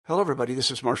Hello, everybody. This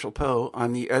is Marshall Poe.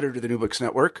 I'm the editor of the New Books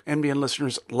Network. NBN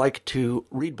listeners like to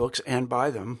read books and buy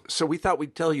them. So we thought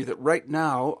we'd tell you that right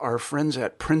now, our friends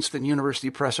at Princeton University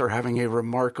Press are having a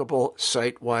remarkable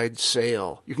site-wide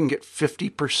sale. You can get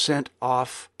 50%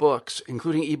 off books,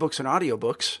 including ebooks and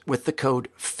audiobooks, with the code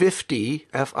 50,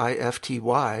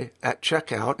 F-I-F-T-Y, at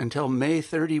checkout until May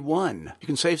 31. You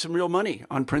can save some real money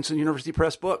on Princeton University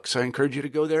Press books. I encourage you to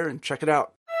go there and check it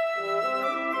out.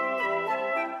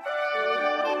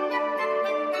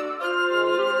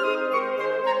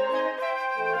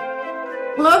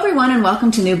 Hello, everyone, and welcome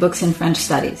to New Books in French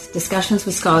Studies, discussions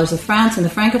with scholars of France and the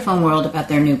Francophone world about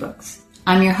their new books.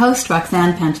 I'm your host,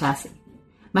 Roxanne Panchasi.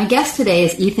 My guest today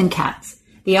is Ethan Katz,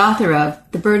 the author of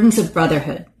The Burdens of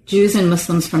Brotherhood, Jews and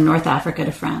Muslims from North Africa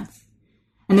to France.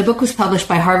 And the book was published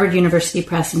by Harvard University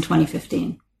Press in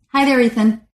 2015. Hi there,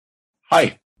 Ethan.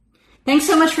 Hi. Thanks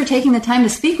so much for taking the time to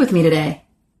speak with me today.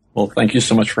 Well, thank you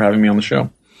so much for having me on the show.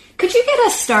 Could you get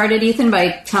us started, Ethan,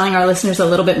 by telling our listeners a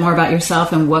little bit more about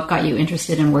yourself and what got you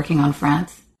interested in working on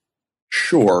France?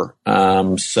 Sure.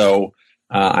 I'm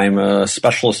a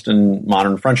specialist in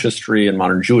modern French history and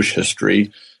modern Jewish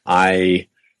history. I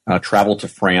traveled to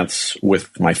France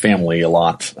with my family a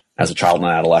lot as a child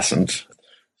and adolescent.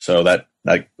 So that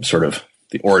sort of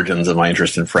the origins of my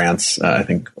interest in France, I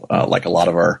think, like a lot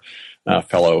of our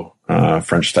fellow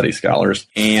French study scholars.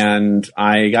 And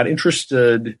I got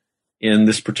interested in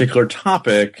this particular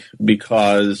topic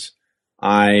because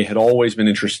I had always been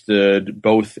interested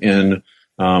both in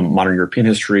modern European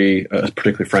history,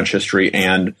 particularly French history,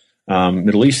 and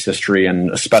Middle East history, and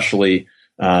especially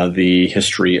the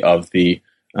history of the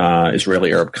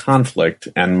Israeli-Arab conflict.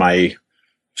 And my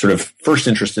sort of first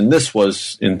interest in this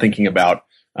was in thinking about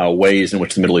ways in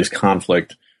which the Middle East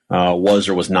conflict was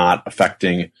or was not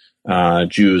affecting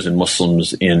Jews and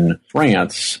Muslims in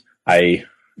France. I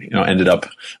ended up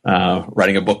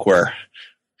writing a book where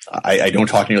I don't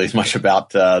talk nearly as much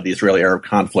about the Israeli-Arab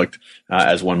conflict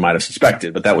as one might have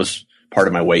suspected, but that was part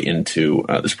of my way into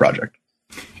this project.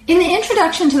 In the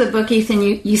introduction to the book,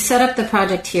 Ethan, you set up the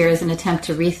project here as an attempt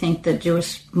to rethink the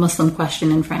Jewish-Muslim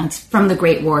question in France from the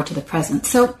Great War to the present.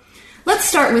 So let's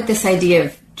start with this idea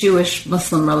of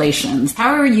Jewish-Muslim relations.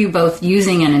 How are you both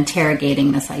using and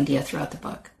interrogating this idea throughout the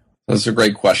book? That's a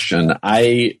great question.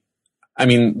 I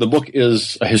mean, the book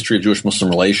is a history of Jewish-Muslim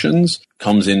relations,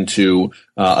 comes into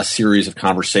a series of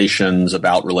conversations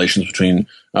about relations between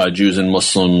Jews and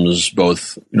Muslims,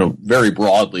 both, very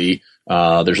broadly.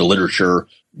 There's a literature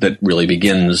that really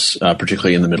begins,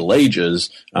 particularly in the Middle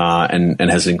Ages, and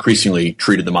has increasingly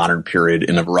treated the modern period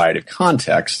in a variety of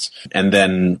contexts. And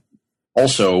then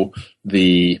also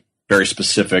the very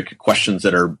specific questions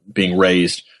that are being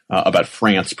raised about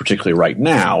France, particularly right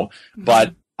now. Mm-hmm.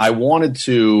 But I wanted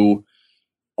to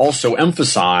also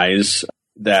emphasize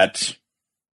that,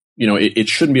 it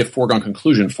shouldn't be a foregone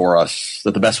conclusion for us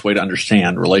that the best way to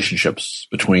understand relationships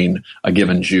between a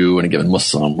given Jew and a given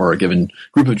Muslim, or a given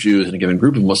group of Jews and a given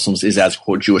group of Muslims, is as,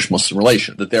 quote, Jewish-Muslim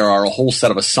relation. That there are a whole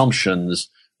set of assumptions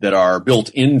that are built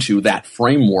into that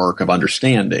framework of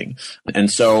understanding. And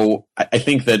so I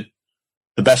think that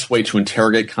the best way to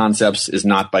interrogate concepts is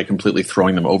not by completely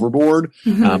throwing them overboard,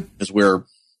 because we're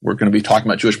going to be talking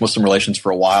about Jewish-Muslim relations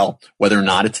for a while, whether or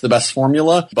not it's the best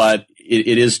formula, but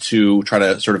it is to try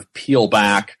to sort of peel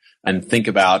back and think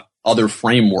about other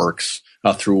frameworks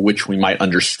through which we might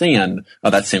understand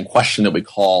that same question that we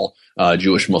call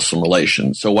Jewish-Muslim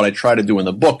relations. So what I try to do in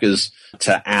the book is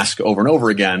to ask over and over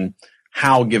again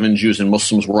how given Jews and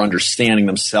Muslims were understanding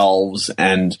themselves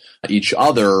and each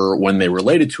other when they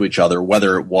related to each other,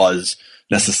 whether it was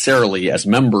necessarily as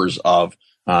members of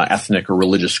ethnic or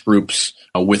religious groups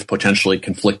with potentially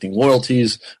conflicting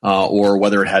loyalties, or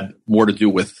whether it had more to do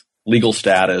with legal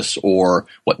status or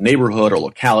what neighborhood or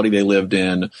locality they lived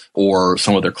in, or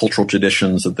some of their cultural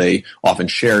traditions that they often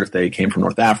shared if they came from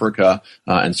North Africa,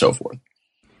 and so forth.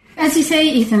 As you say,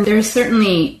 Ethan, there's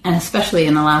certainly, and especially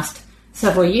in the last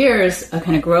several years, a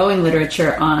kind of growing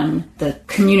literature on the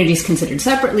communities considered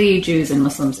separately, Jews and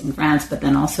Muslims in France, but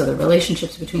then also the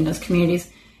relationships between those communities.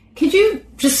 Could you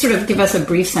just sort of give us a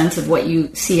brief sense of what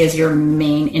you see as your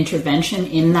main intervention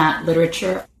in that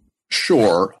literature?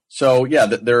 Sure. So,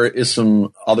 there is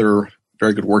some other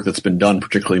very good work that's been done,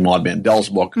 particularly Maud Mandel's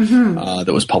book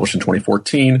that was published in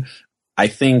 2014. I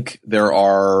think there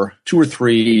are two or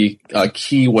three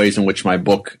key ways in which my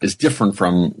book is different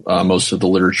from most of the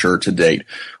literature to date.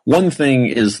 One thing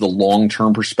is the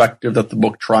long-term perspective that the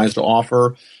book tries to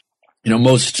offer.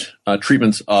 Most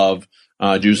treatments of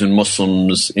Jews and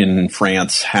Muslims in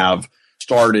France have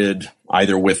started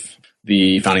either with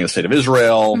the founding of the State of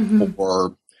Israel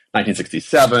or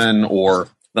 1967 or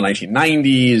the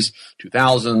 1990s,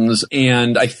 2000s.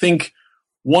 And I think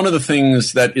one of the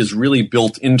things that is really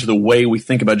built into the way we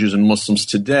think about Jews and Muslims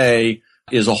today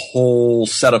is a whole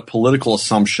set of political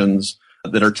assumptions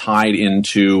that are tied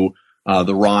into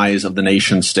the rise of the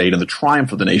nation state and the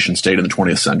triumph of the nation state in the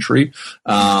 20th century,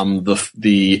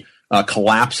 the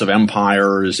collapse of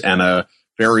empires and a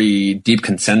very deep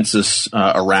consensus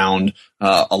around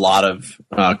a lot of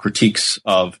critiques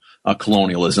of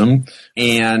colonialism.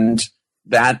 And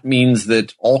that means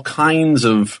that all kinds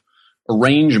of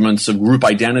arrangements of group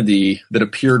identity that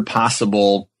appeared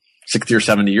possible 60 or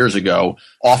 70 years ago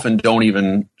often don't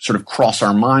even sort of cross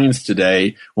our minds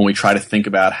today when we try to think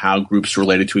about how groups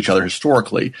related to each other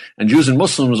historically. And Jews and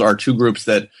Muslims are two groups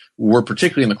that were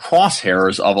particularly in the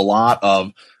crosshairs of a lot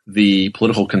of the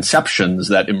political conceptions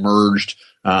that emerged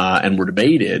and were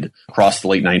debated across the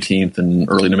late 19th and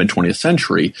early to mid 20th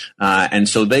century. And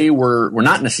so they were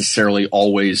not necessarily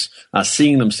always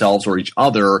seeing themselves or each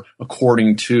other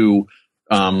according to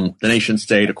the nation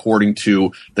state, according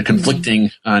to the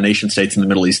conflicting nation states in the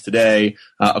Middle East today,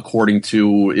 according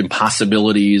to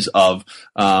impossibilities of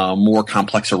more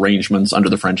complex arrangements under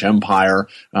the French Empire,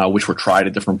 which were tried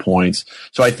at different points.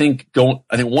 So I think one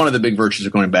of the big virtues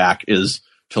of going back is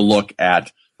to look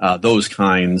at those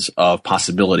kinds of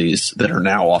possibilities that are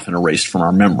now often erased from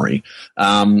our memory.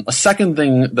 A second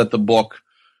thing that the book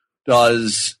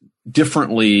does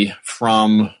differently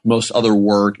from most other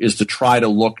work is to try to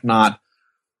look not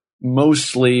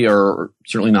mostly or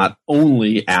certainly not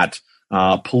only at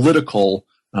political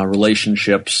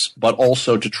relationships, but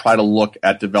also to try to look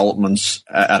at developments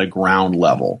at a ground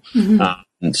level.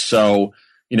 And so,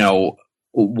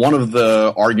 one of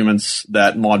the arguments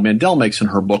that Maud Mandel makes in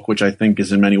her book, which I think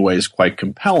is in many ways quite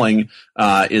compelling,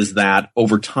 is that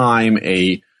over time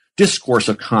a discourse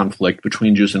of conflict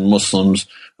between Jews and Muslims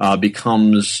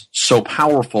becomes so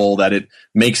powerful that it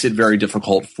makes it very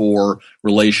difficult for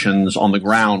relations on the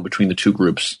ground between the two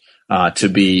groups to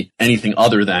be anything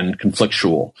other than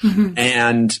conflictual.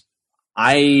 And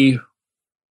I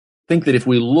think that if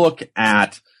we look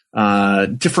at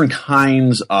different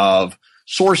kinds of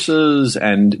sources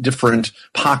and different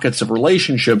pockets of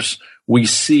relationships, we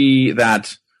see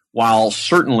that while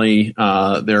certainly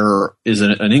there is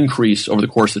an increase over the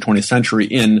course of the 20th century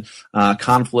in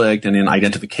conflict and in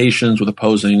identifications with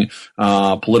opposing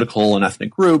political and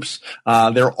ethnic groups,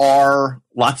 there are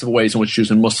lots of ways in which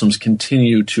Jews and Muslims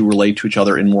continue to relate to each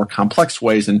other in more complex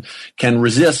ways and can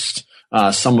resist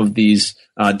some of these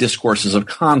discourses of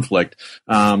conflict.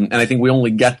 And I think we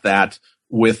only get that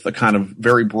with a kind of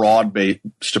very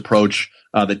broad-based approach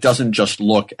that doesn't just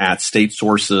look at state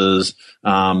sources.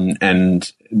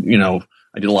 And,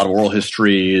 I did a lot of oral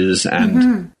histories.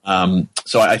 And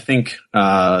so I think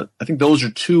those are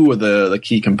two of the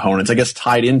key components. I guess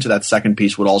tied into that second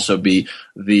piece would also be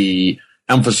the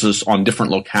emphasis on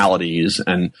different localities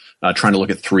and trying to look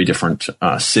at three different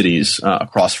cities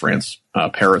across France,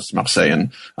 Paris, Marseille,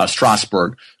 and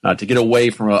Strasbourg, to get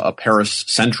away from a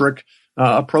Paris-centric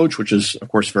approach, which is, of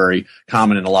course, very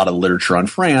common in a lot of literature on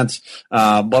France,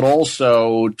 but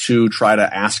also to try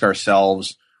to ask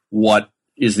ourselves what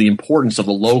is the importance of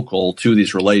the local to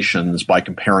these relations by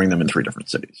comparing them in three different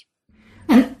cities.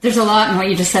 And there's a lot in what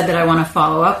you just said that I want to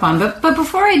follow up on. But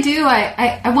before I do,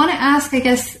 I want to ask, I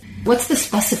guess, what's the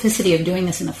specificity of doing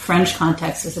this in the French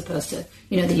context as opposed to,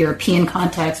 the European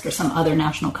context or some other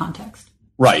national context?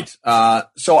 Right.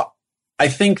 So I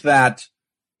think that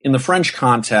in the French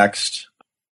context,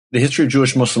 the history of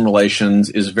Jewish-Muslim relations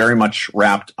is very much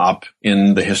wrapped up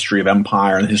in the history of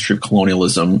empire and the history of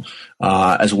colonialism,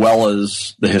 as well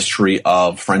as the history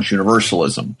of French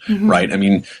universalism, right? I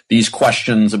mean, these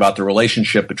questions about the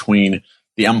relationship between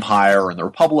the empire and the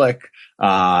republic,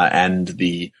 and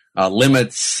the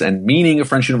limits and meaning of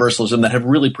French universalism that have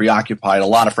really preoccupied a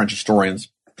lot of French historians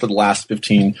for the last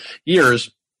 15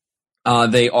 years,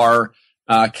 they are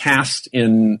cast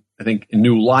in, I think, in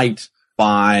new light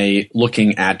by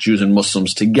looking at Jews and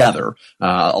Muslims together.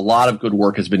 A lot of good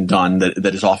work has been done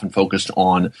that is often focused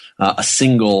on a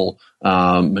single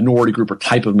minority group or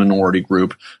type of minority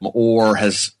group, or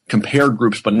has compared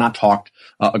groups but not talked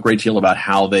a great deal about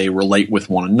how they relate with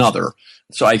one another.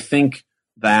 So I think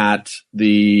that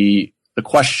the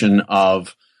question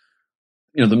of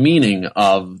the meaning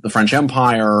of the French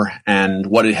Empire and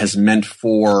what it has meant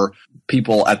for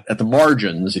people at the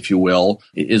margins, if you will,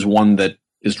 is one that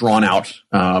is drawn out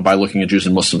by looking at Jews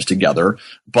and Muslims together.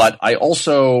 But I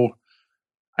also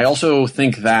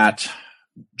think that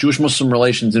Jewish-Muslim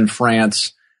relations in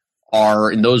France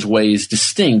are in those ways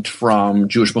distinct from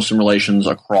Jewish-Muslim relations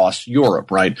across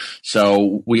Europe, right?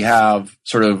 So we have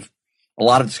sort of a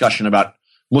lot of discussion about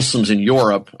Muslims in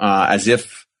Europe as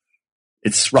if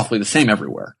it's roughly the same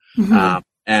everywhere. Mm-hmm.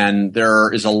 And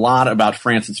there is a lot about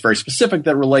France that's very specific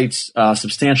that relates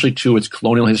substantially to its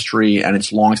colonial history and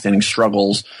its longstanding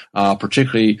struggles,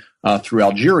 particularly through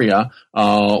Algeria,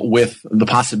 with the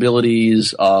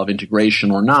possibilities of integration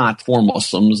or not for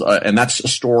Muslims. And that's a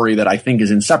story that I think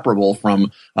is inseparable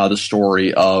from the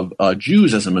story of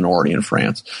Jews as a minority in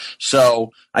France.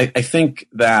 So I think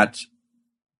that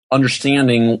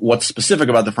understanding what's specific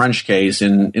about the French case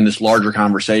in this larger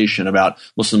conversation about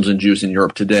Muslims and Jews in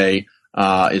Europe today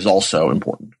is also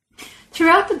important.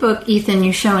 Throughout the book, Ethan,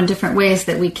 you show in different ways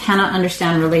that we cannot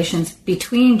understand relations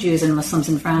between Jews and Muslims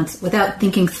in France without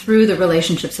thinking through the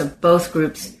relationships of both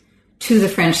groups to the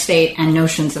French state and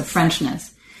notions of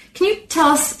Frenchness. Can you tell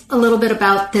us a little bit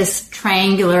about this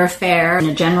triangular affair in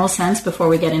a general sense before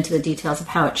we get into the details of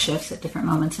how it shifts at different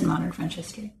moments in modern French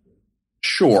history?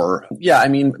 Sure. Yeah, I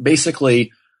mean,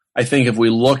 basically, I think if we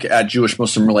look at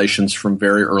Jewish-Muslim relations from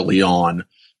very early on,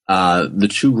 the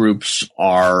two groups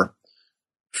are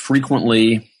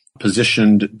frequently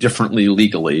positioned differently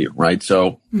legally, right?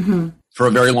 So for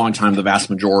a very long time, the vast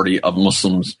majority of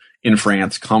Muslims in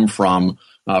France come from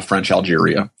French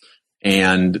Algeria.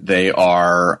 And they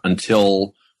are,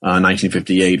 until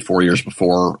 1958, 4 years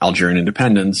before Algerian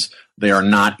independence, they are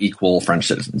not equal French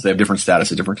citizens. They have different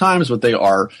status at different times, but they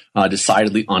are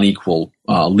decidedly unequal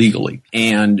legally.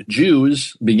 And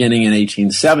Jews, beginning in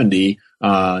 1870,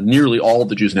 nearly all of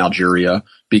the Jews in Algeria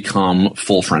become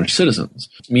full French citizens.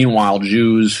 Meanwhile,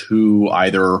 Jews who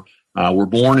either were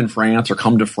born in France or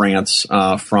come to France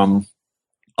from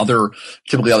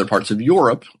typically other parts of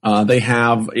Europe, they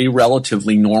have a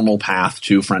relatively normal path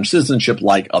to French citizenship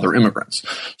like other immigrants.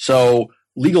 So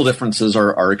legal differences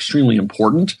are extremely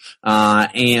important,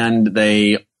 and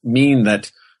they mean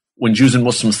that when Jews and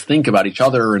Muslims think about each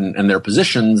other and their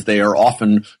positions, they are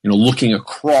often, looking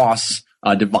across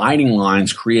dividing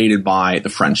lines created by the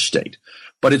French state.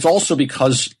 But it's also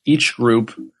because each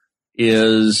group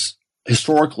is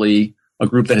historically a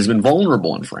group that has been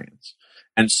vulnerable in France.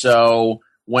 And so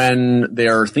when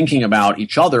they're thinking about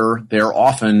each other, they're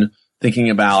often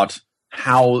thinking about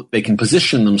how they can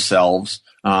position themselves,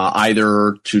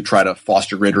 either to try to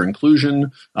foster greater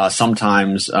inclusion,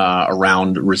 sometimes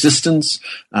around resistance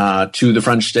to the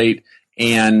French state.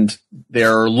 And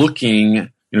they're looking,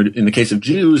 in the case of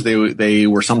Jews, they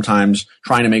were sometimes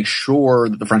trying to make sure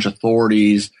that the French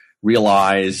authorities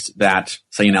realized that,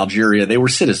 say, in Algeria, they were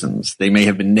citizens. They may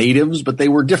have been natives, but they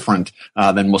were different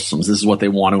than Muslims. This is what they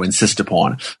want to insist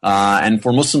upon. And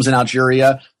for Muslims in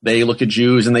Algeria, they look at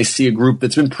Jews and they see a group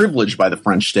that's been privileged by the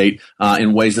French state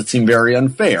in ways that seem very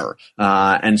unfair.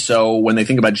 And so when they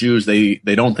think about Jews, they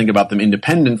don't think about them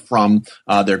independent from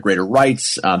their greater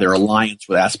rights, their alliance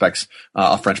with aspects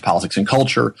of French politics and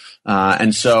culture.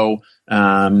 And so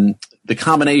the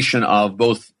combination of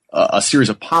both a series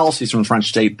of policies from the French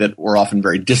state that were often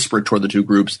very disparate toward the two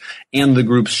groups, and the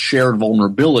group's shared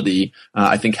vulnerability,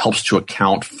 I think helps to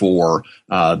account for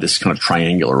this kind of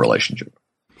triangular relationship.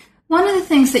 One of the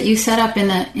things that you set up in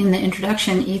the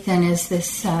introduction, Ethan, is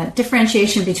this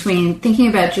differentiation between thinking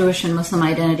about Jewish and Muslim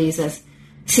identities as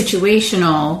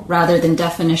situational rather than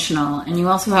definitional. And you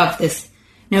also have this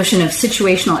notion of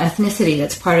situational ethnicity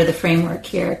that's part of the framework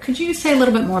here. Could you say a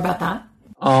little bit more about that?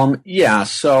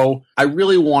 So I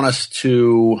really want us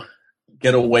to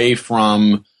get away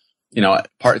from,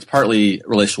 it's partly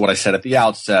relates to what I said at the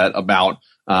outset about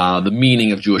the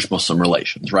meaning of Jewish-Muslim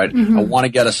relations, right? Mm-hmm. I want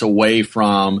to get us away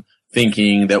from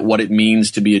thinking that what it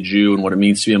means to be a Jew and what it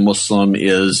means to be a Muslim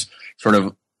is sort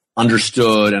of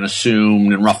understood and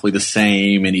assumed and roughly the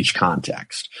same in each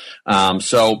context.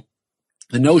 So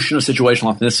the notion of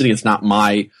situational ethnicity, it's not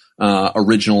my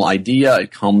original idea.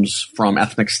 It comes from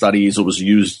ethnic studies. It was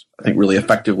used, I think, really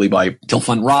effectively by Till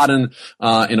van Raden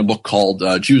in a book called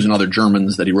Jews and Other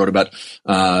Germans that he wrote about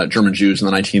German Jews in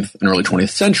the 19th and early 20th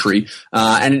century.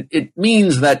 And it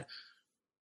means that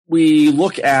we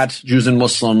look at Jews and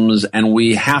Muslims and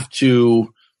we have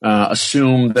to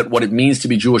assume that what it means to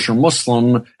be Jewish or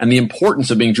Muslim and the importance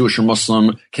of being Jewish or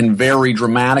Muslim can vary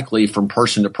dramatically from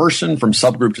person to person, from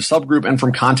subgroup to subgroup, and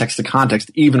from context to context,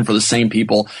 even for the same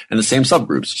people and the same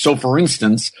subgroups. So, for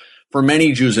instance, for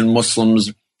many Jews and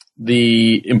Muslims,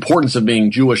 the importance of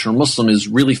being Jewish or Muslim is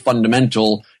really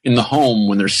fundamental in the home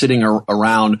when they're sitting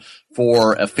around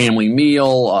for a family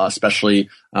meal, especially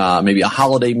maybe a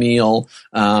holiday meal.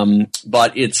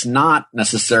 But it's not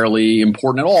necessarily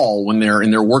important at all when they're in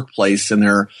their workplace and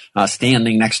they're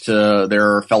standing next to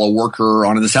their fellow worker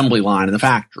on an assembly line in the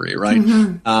factory, right?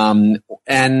 Mm-hmm.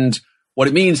 And what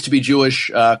it means to be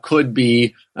Jewish could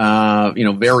be,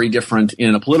 very different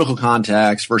in a political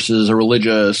context versus a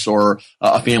religious or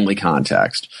a family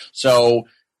context. So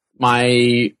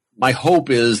my hope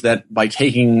is that by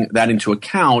taking that into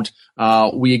account,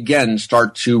 we again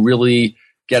start to really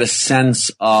get a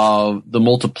sense of the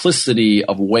multiplicity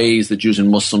of ways that Jews and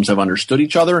Muslims have understood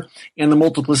each other and the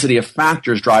multiplicity of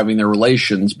factors driving their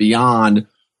relations beyond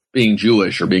being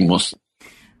Jewish or being Muslim.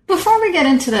 Before we get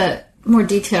into the more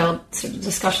detailed sort of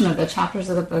discussion of the chapters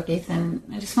of the book, Ethan,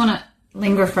 I just want to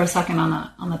linger for a second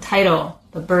on the title,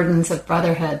 The Burdens of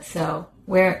Brotherhood. So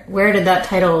where did that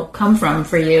title come from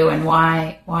for you, and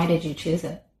why did you choose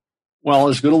it? Well,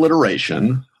 it's good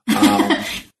alliteration.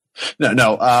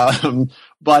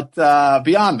 But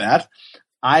beyond that,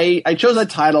 I chose that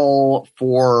title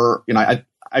for,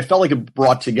 I felt like it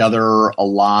brought together a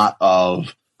lot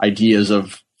of ideas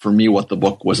of, for me, what the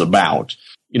book was about.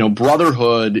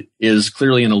 Brotherhood is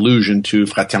clearly an allusion to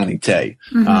fraternité,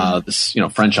 this,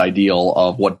 French ideal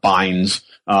of what binds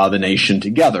the nation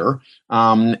together.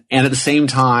 And at the same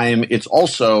time, it's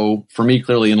also, for me,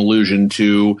 clearly an allusion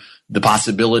to the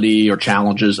possibility or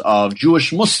challenges of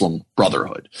Jewish-Muslim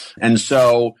brotherhood. And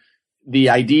so the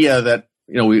idea that,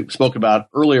 we spoke about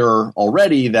earlier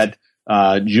already, that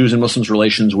Jews and Muslims'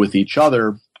 relations with each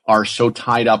other are so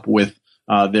tied up with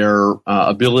their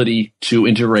ability to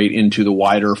integrate into the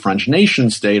wider French nation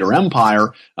state or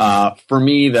empire, for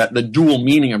me, that the dual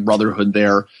meaning of brotherhood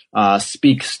there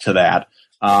speaks to that.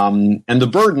 And the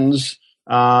burdens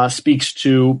speaks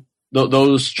to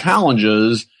those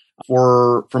challenges.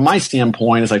 From my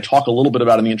standpoint, as I talk a little bit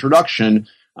about in the introduction,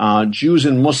 Jews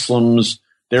and Muslims,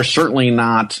 they're certainly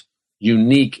not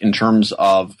unique in terms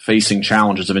of facing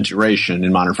challenges of integration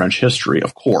in modern French history,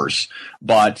 of course,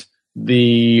 but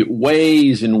the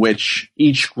ways in which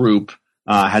each group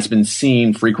has been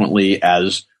seen frequently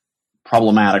as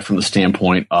problematic from the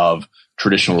standpoint of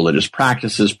traditional religious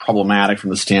practices, problematic from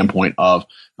the standpoint of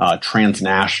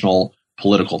transnational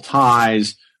political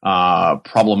ties,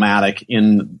 problematic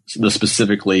in the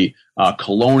specifically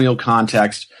colonial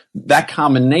context. That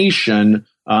combination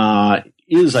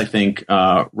is, I think,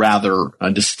 rather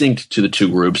distinct to the two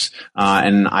groups.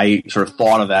 And I sort of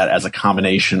thought of that as a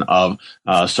combination of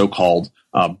so-called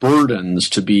burdens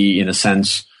to be, in a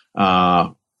sense,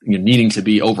 needing to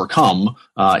be overcome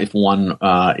if one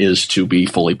is to be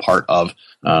fully part of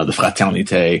the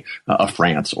fraternité of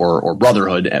France or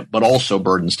brotherhood, but also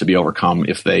burdens to be overcome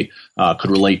if they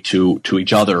could relate to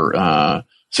each other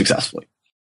successfully.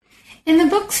 In the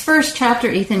book's first chapter,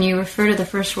 Ethan, you refer to the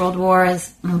First World War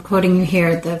as, I'm quoting you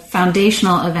here, the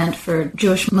foundational event for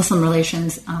Jewish-Muslim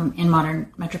relations in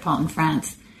modern metropolitan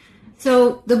France.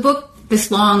 So the book, this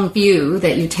long view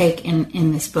that you take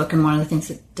in this book, and one of the things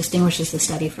that distinguishes the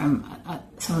study from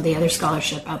some of the other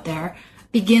scholarship out there,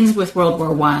 begins with World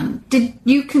War I. Did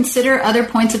you consider other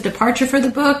points of departure for the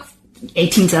book?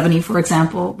 1870, for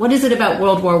example. What is it about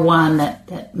World War I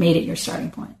that made it your starting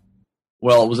point?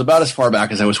 Well, it was about as far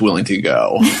back as I was willing to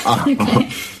go. Okay.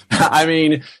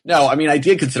 I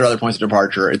did consider other points of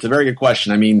departure. It's a very good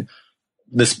question. I mean,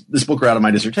 this book grew out of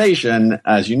my dissertation,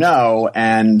 as you know,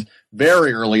 and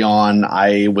very early on,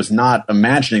 I was not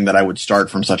imagining that I would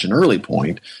start from such an early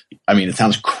point. I mean, it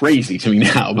sounds crazy to me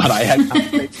now, but I had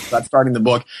conversations about starting the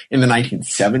book in the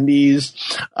 1970s.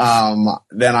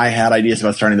 Then I had ideas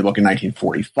about starting the book in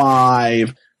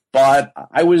 1945, but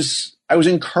I was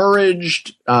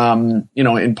encouraged,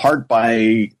 in part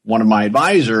by one of my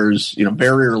advisors,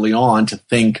 very early on to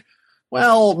think,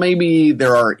 well, maybe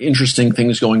there are interesting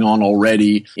things going on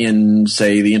already in,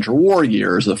 say, the interwar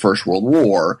years of the First World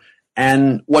War.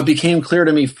 And what became clear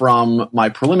to me from my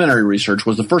preliminary research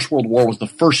was the First World War was the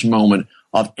first moment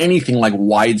of anything like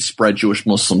widespread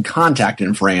Jewish-Muslim contact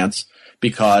in France,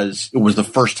 because it was the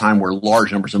first time where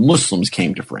large numbers of Muslims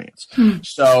came to France.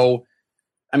 So,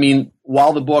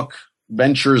 while the book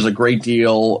ventures a great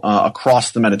deal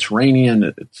across the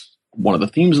Mediterranean, it's one of the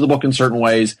themes of the book in certain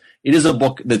ways, it is a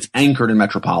book that's anchored in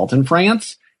metropolitan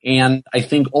France. And I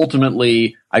think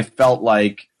ultimately I felt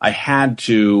like I had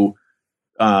to,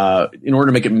 in order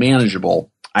to make it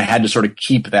manageable, I had to sort of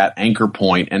keep that anchor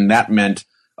point. And that meant,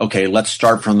 okay, let's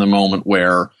start from the moment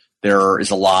where there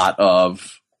is a lot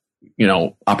of,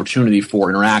 opportunity for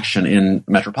interaction in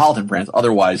metropolitan France.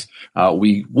 Otherwise,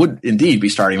 we would indeed be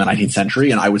starting the 19th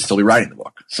century and I would still be writing the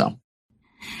book. So,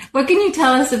 what can you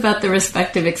tell us about the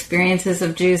respective experiences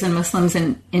of Jews and Muslims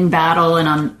in battle and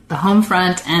on the home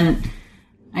front? And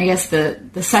I guess the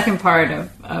second part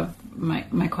of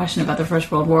my question about the First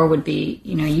World War would be,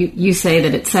 you say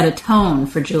that it set a tone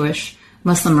for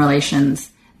Jewish-Muslim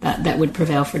relations that would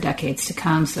prevail for decades to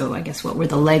come. So I guess what were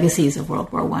the legacies of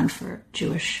World War I for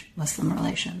Jewish-Muslim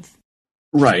relations?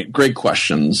 Right. Great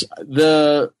questions.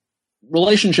 The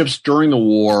relationships during the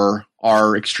war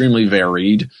are extremely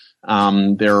varied.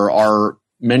 There are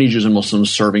many Jews and Muslims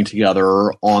serving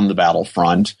together on the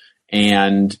battlefront,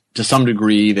 and to some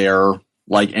degree, they're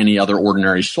like any other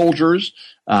ordinary soldiers.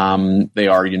 They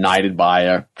are united by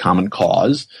a common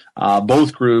cause.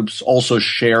 Both groups also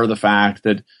share the fact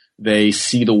that they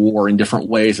see the war in different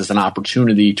ways as an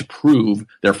opportunity to prove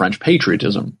their French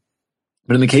patriotism.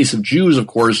 But in the case of Jews, of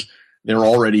course, they're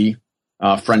already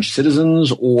French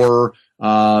citizens, or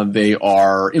they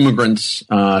are immigrants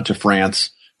to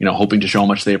France, hoping to show how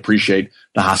much they appreciate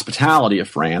the hospitality of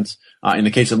France. In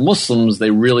the case of Muslims, they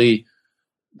really,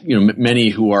 many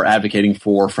who are advocating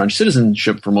for French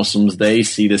citizenship for Muslims, they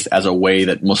see this as a way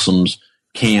that Muslims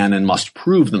can and must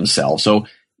prove themselves. So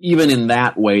even in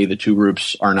that way, the two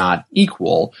groups are not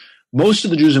equal. Most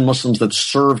of the Jews and Muslims that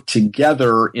serve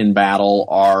together in battle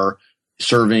are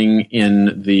serving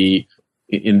in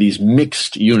these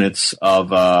mixed units of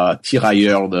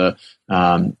tirailleurs, the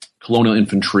colonial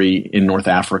infantry in North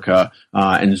Africa,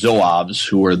 and Zouaves,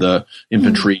 who are the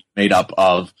infantry made up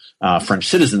of French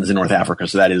citizens in North Africa.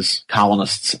 So that is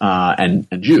colonists and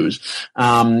Jews.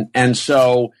 And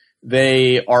so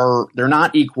they're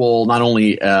not equal, not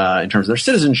only in terms of their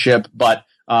citizenship, but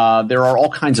there are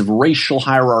all kinds of racial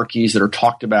hierarchies that are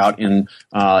talked about in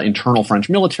internal French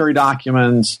military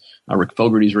documents. Rick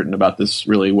Fogarty's written about this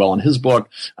really well in his book.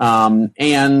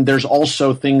 And there's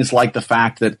also things like the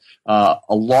fact that a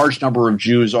large number of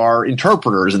Jews are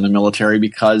interpreters in the military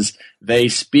because they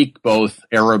speak both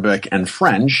Arabic and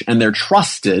French, and they're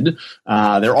trusted.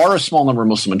 There are a small number of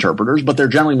Muslim interpreters, but they're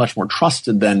generally much more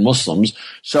trusted than Muslims.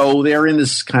 So they're in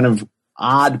this kind of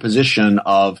odd position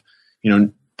of,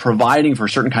 providing for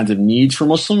certain kinds of needs for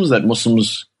Muslims that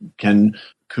Muslims can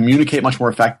communicate much more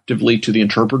effectively to the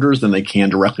interpreters than they can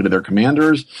directly to their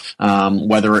commanders,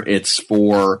 whether it's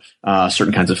for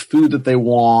certain kinds of food that they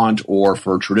want, or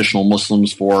for traditional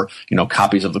Muslims for,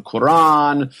 copies of the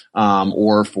Quran,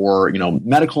 or for,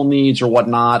 medical needs or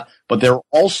whatnot. But they're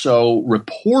also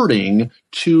reporting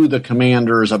to the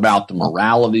commanders about the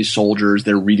morale of these soldiers.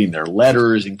 They're reading their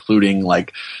letters, including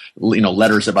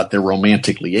letters about their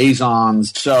romantic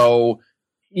liaisons. So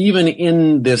even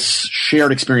in this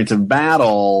shared experience of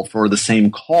battle for the same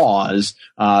cause,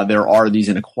 there are these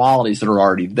inequalities that are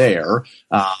already there.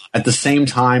 At the same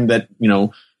time that,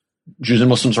 Jews and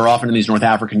Muslims are often in these North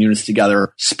African units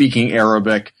together, speaking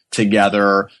Arabic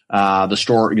together. The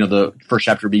story, the first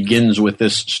chapter begins with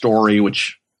this story,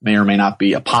 which may or may not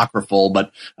be apocryphal,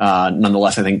 but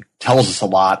nonetheless, I think tells us a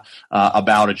lot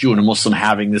about a Jew and a Muslim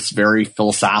having this very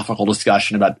philosophical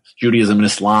discussion about Judaism and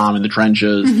Islam in the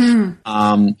trenches.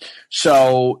 Mm-hmm.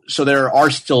 So there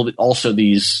are still also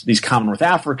these common North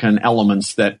African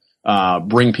elements that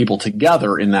bring people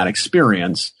together in that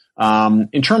experience.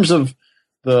 In terms of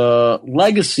the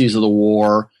legacies of the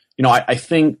war, I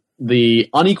think the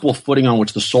unequal footing on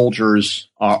which the soldiers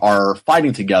are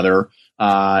fighting together,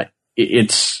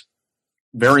 it's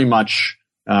very much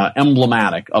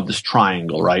emblematic of this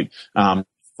triangle, right?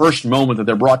 First moment that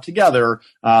they're brought together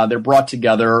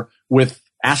with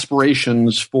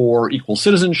aspirations for equal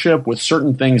citizenship, with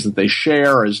certain things that they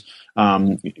share as,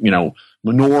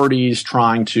 minorities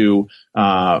trying to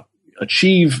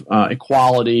achieve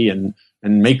equality and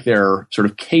make their sort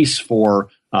of case for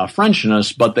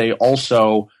Frenchness, but they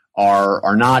also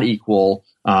are not equal,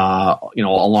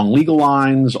 along legal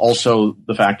lines. Also,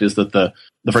 the fact is that the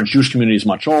French Jewish community is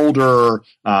much older.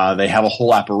 They have a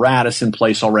whole apparatus in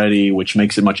place already, which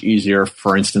makes it much easier,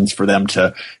 for instance, for them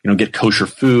to, get kosher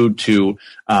food to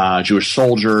Jewish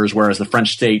soldiers, whereas the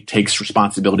French state takes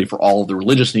responsibility for all of the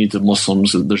religious needs of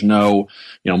Muslims. There's no,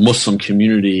 Muslim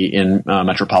community in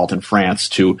metropolitan France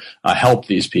to help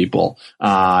these people.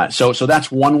 So that's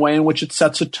one way in which it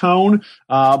sets a tone.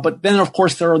 But then, of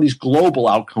course, there are these global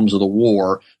outcomes of the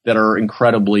war that are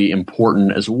incredibly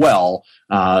important as well.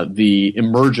 The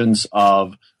emergence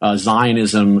of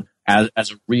Zionism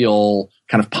as a real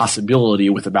kind of possibility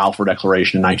with the Balfour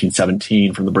Declaration in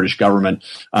 1917 from the British government,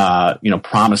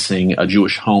 promising a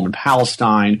Jewish home in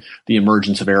Palestine, the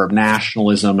emergence of Arab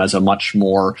nationalism as a much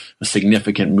more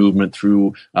significant movement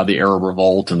through the Arab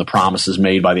Revolt and the promises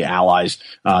made by the Allies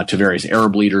to various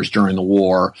Arab leaders during the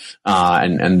war,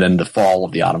 and then the fall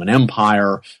of the Ottoman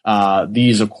Empire.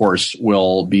 These, of course,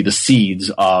 will be the seeds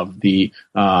of the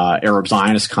Arab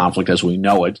Zionist conflict as we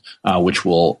know it, which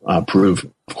will prove,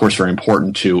 of course, very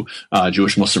important to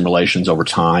Jewish-Muslim relations over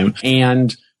time.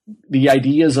 And the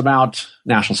ideas about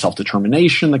national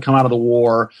self-determination that come out of the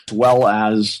war, as well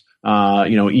as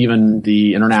even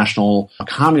the international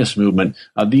communist movement.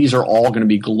 These are all going to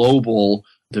be global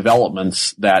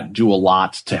developments that do a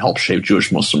lot to help shape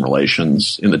Jewish-Muslim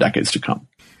relations in the decades to come.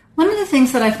 One of the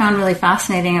things that I found really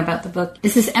fascinating about the book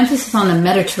is this emphasis on the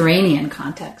Mediterranean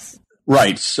context.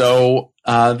 Right. So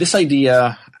this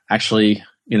idea actually,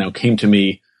 came to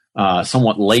me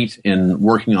somewhat late in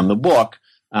working on the book,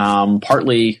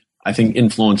 partly, I think,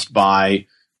 influenced by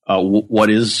what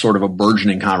is sort of a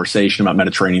burgeoning conversation about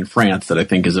Mediterranean France that I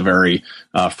think is a very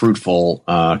fruitful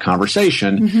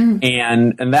conversation. Mm-hmm.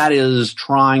 And that is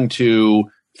trying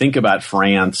to think about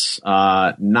France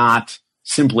not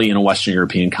simply in a Western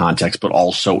European context, but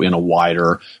also in a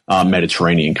wider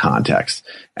Mediterranean context.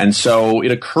 And so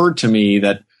it occurred to me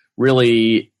that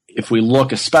really, if we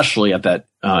look especially at that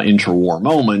interwar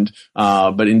moment,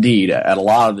 but indeed at a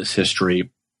lot of this history,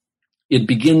 it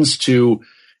begins to,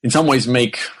 in some ways,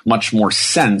 make much more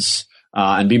sense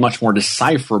and be much more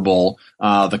decipherable,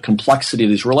 the complexity of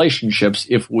these relationships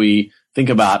if we think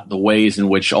about the ways in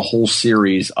which a whole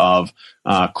series of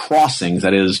crossings,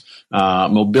 that is,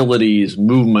 mobilities,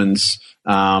 movements,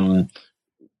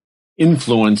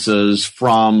 influences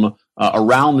from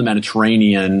around the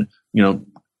Mediterranean,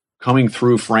 coming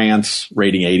through France,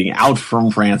 radiating out from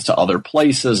France to other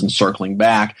places and circling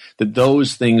back, that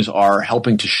those things are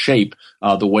helping to shape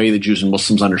the way the Jews and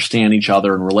Muslims understand each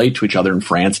other and relate to each other in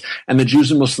France. And the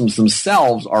Jews and Muslims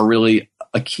themselves are really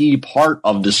a key part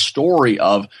of the story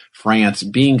of France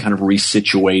being kind of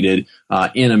resituated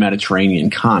in a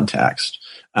Mediterranean context.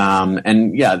 In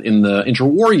the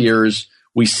interwar years,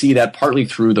 we see that partly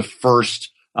through the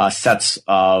first sets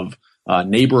of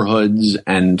neighborhoods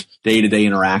and day-to-day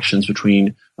interactions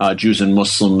between Jews and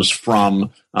Muslims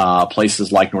from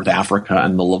places like North Africa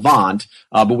and the Levant.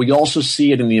 But we also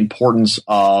see it in the importance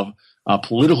of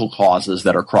political causes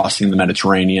that are crossing the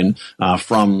Mediterranean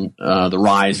from the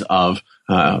rise of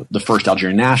the first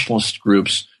Algerian nationalist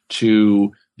groups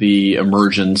to the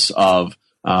emergence of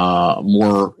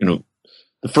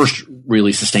the first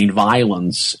really sustained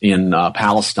violence in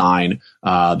Palestine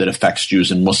that affects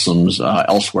Jews and Muslims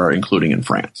elsewhere, including in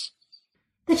France.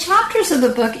 The chapters of the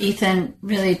book, Ethan,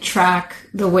 really track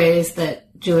the ways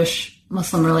that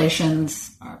Jewish-Muslim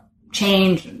relations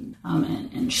change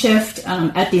and shift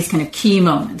at these kind of key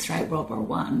moments, right? World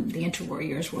War I, the interwar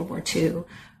years, World War II,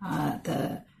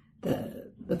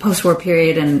 the post-war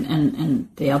period and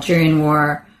the Algerian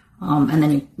War, and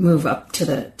then you move up to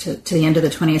the end of the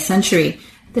 20th century.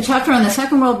 The chapter on the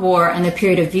Second World War and the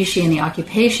period of Vichy and the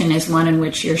occupation is one in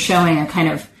which you're showing a kind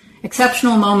of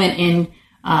exceptional moment in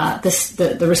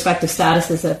the respective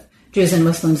statuses of Jews and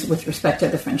Muslims with respect to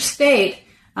the French state,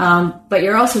 but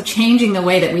you're also changing the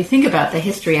way that we think about the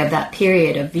history of that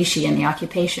period of Vichy and the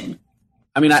occupation.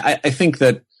 I mean, I think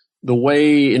that the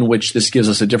way in which this gives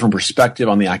us a different perspective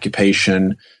on the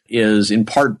occupation is in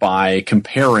part by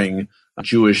comparing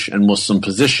Jewish and Muslim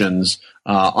positions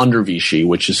under Vichy,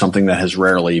 which is something that has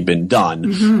rarely been done.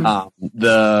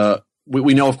 Mm-hmm.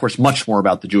 We know, of course, much more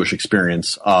about the Jewish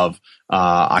experience of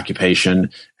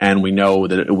occupation, and we know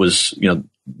that it was,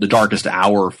 the darkest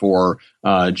hour for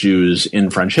Jews in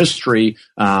French history,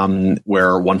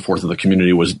 where 1/4 of the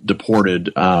community was deported,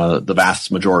 the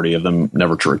vast majority of them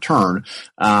never to return,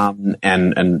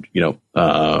 and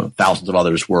thousands of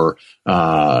others were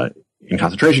in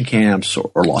concentration camps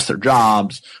or lost their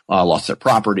jobs, lost their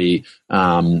property.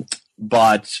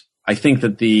 But I think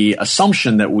that the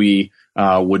assumption that we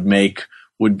would make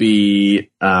would be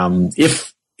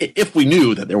if we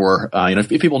knew that there were, if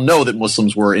people know that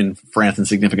Muslims were in France in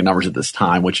significant numbers at this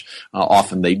time, which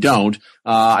often they don't,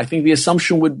 I think the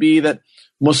assumption would be that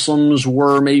Muslims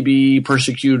were maybe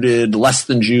persecuted less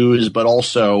than Jews, but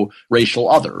also racial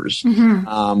others.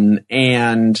 Mm-hmm.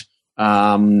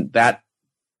 That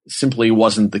simply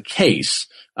wasn't the case.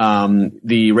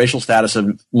 The racial status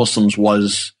of Muslims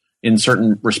was in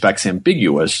certain respects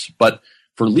ambiguous, but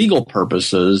for legal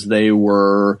purposes, they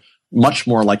were much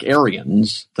more like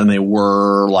Aryans than they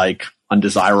were like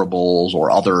undesirables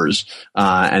or others.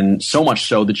 And so much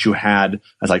so that you had,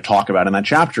 as I talk about in that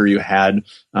chapter, you had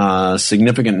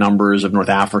significant numbers of North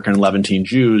African and Levantine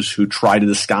Jews who tried to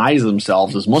disguise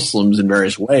themselves as Muslims in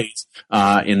various ways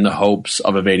in the hopes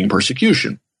of evading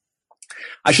persecution.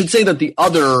 I should say that the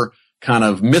other kind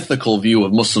of mythical view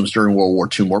of Muslims during World War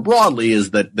II more broadly is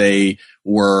that they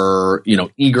were,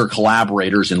 eager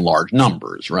collaborators in large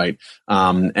numbers, right?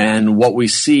 And what we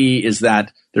see is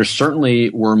that there certainly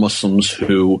were Muslims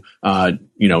who,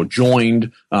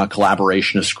 joined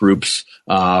collaborationist groups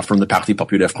from the Parti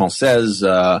Populaire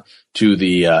Française to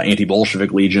the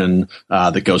anti-Bolshevik Legion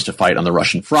that goes to fight on the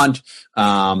Russian front.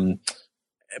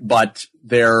 But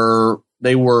there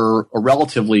they were a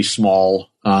relatively small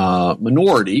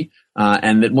minority,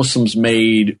 and that Muslims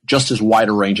made just as wide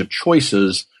a range of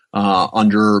choices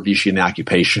under Vichy and the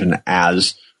occupation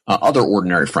as other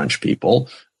ordinary French people.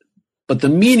 But the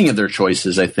meaning of their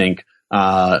choices, I think,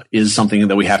 is something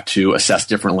that we have to assess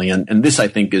differently. And this, I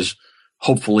think, is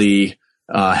hopefully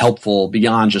helpful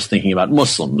beyond just thinking about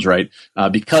Muslims, right?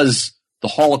 Because the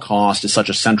Holocaust is such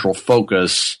a central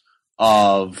focus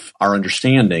of our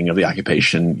understanding of the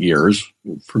occupation years,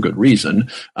 for good reason,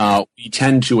 we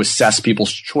tend to assess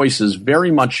people's choices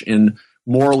very much in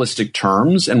moralistic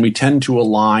terms, and we tend to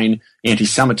align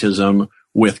anti-Semitism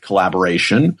with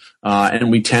collaboration,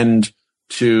 and we tend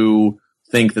to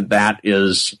think that that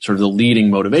is sort of the leading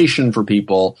motivation for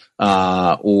people,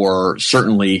 or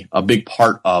certainly a big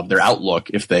part of their outlook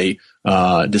if they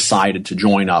decided to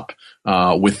join up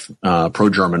with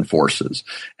pro-German forces.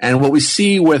 And what we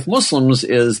see with Muslims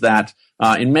is that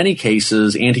in many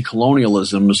cases,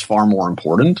 anti-colonialism is far more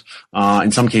important.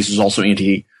 In some cases, also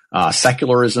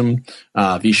anti-secularism.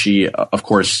 Vichy, of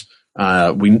course,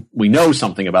 we know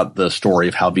something about the story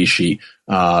of how Vichy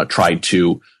tried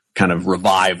to kind of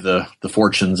revive the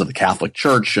fortunes of the Catholic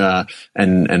Church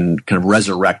and kind of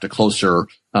resurrect a closer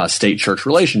state-church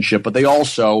relationship. But they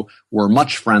also were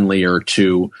much friendlier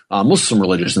to Muslim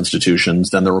religious institutions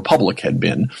than the Republic had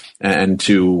been, and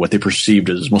to what they perceived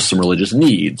as Muslim religious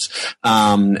needs.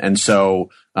 And so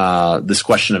this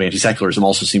question of anti-secularism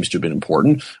also seems to have been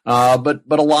important. But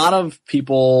a lot of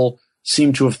people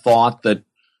seem to have thought that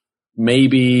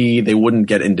maybe they wouldn't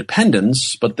get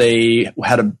independence, but they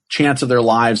had a chance of their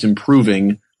lives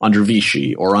improving under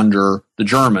Vichy or under the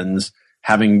Germans,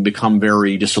 having become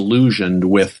very disillusioned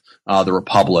with the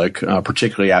Republic,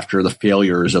 particularly after the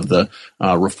failures of the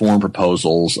reform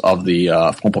proposals of the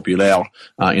Front Populaire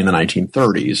in the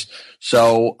 1930s.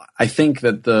 So I think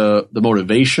that the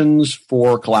motivations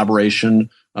for collaboration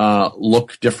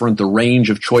look different. The range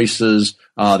of choices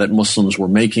that Muslims were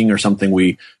making are something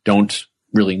we don't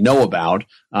really know about.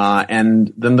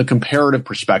 And then the comparative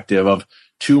perspective of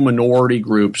two minority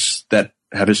groups that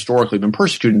have historically been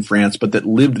persecuted in France, but that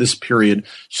lived this period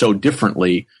so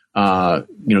differently,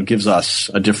 gives us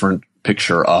a different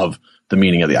picture of the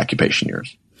meaning of the occupation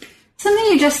years. Something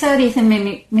you just said, Ethan,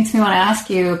 makes me want to ask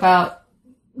you about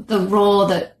the role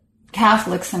that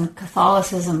Catholics and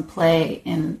Catholicism play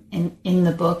in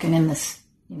the book and in this,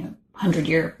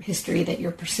 100-year history that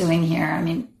you're pursuing here. I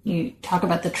mean, you talk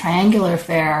about the triangular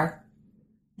affair.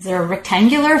 Is there a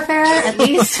rectangular affair at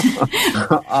least?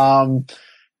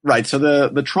 Right. So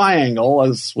the triangle,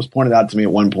 as was pointed out to me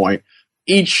at one point,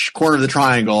 each corner of the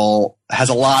triangle has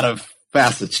a lot of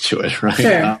facets to it, right?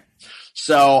 Sure.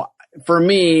 So for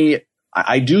me,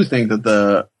 I do think that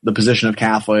the position of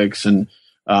Catholics and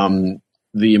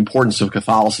the importance of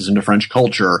Catholicism to French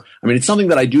culture, I mean, it's something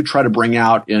that I do try to bring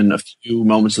out in a few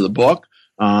moments of the book.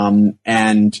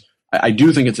 And I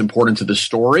do think it's important to the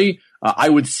story. I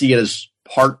would see it as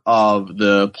part of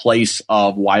the place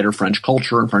of wider French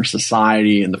culture and French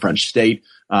society and the French state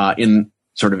in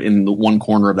the one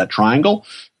corner of that triangle.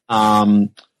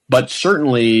 But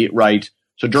certainly, right,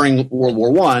 so during World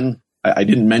War I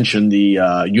didn't mention the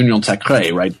Union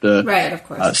Sacrée, right? Right, of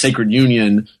course. Sacred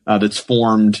Union that's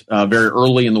formed very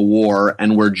early in the war,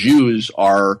 and where Jews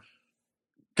are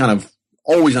kind of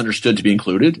always understood to be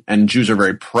included, and Jews are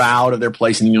very proud of their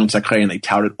place in the Union Sacrée, and they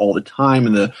tout it all the time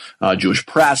in the Jewish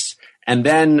press. And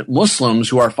then Muslims,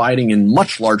 who are fighting in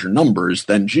much larger numbers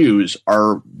than Jews,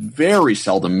 are very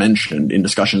seldom mentioned in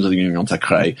discussions of the Union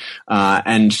Sacrée.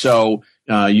 And so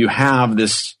you have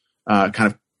this kind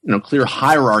of clear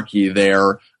hierarchy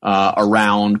there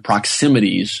around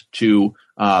proximities to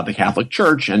the Catholic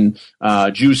Church, and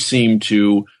Jews seem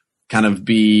to kind of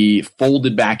be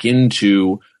folded back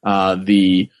into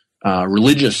the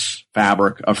religious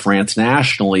fabric of France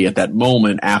nationally at that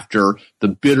moment after the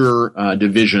bitter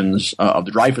divisions of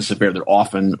the Dreyfus Affair that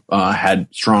often had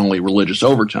strongly religious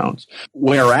overtones.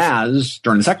 Whereas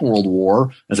during the Second World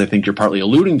War, as I think you're partly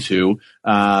alluding to,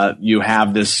 you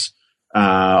have this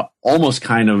almost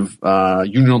kind of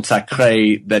Union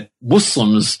Sacrée that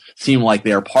Muslims seem like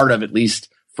they are part of, at least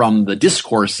from the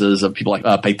discourses of people like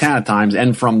Pétain at times,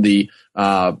 and from the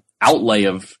outlay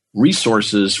of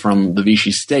resources from the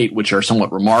Vichy state, which are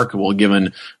somewhat remarkable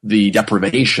given the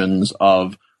deprivations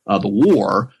of the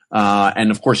war.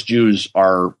 And of course, Jews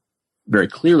are very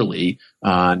clearly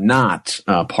not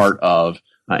part of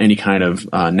any kind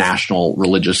of national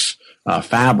religious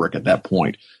fabric at that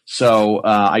point. So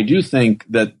I do think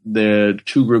that the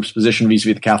two groups' position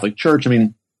vis-a-vis the Catholic Church, I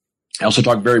mean, I also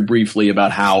talked very briefly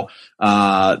about how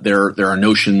there are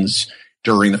notions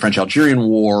during the French-Algerian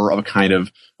War of a kind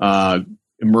of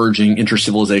emerging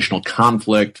intercivilizational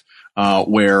conflict,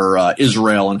 where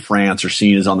Israel and France are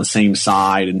seen as on the same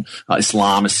side, and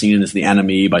Islam is seen as the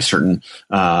enemy by certain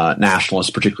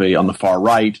nationalists, particularly on the far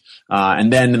right.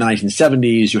 And then in the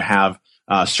 1970s, you have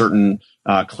certain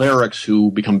clerics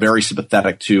who become very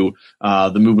sympathetic to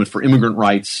the movement for immigrant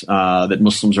rights that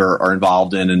Muslims are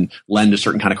involved in, and lend a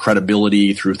certain kind of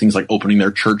credibility through things like opening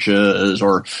their churches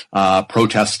or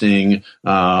protesting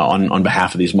on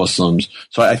behalf of these Muslims.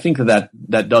 So I think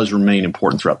that does remain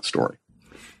important throughout the story.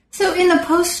 So in the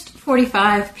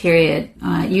post-45 period,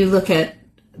 you look at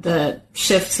the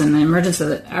shifts and the emergence of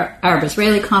the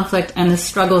Arab-Israeli conflict and the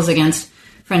struggles against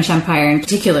French Empire, in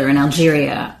particular in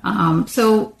Algeria.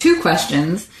 So two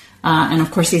questions, and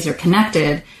of course these are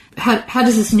connected. How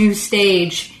does this new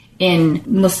stage in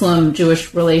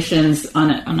Muslim-Jewish relations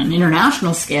on an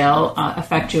international scale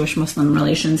affect Jewish-Muslim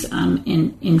relations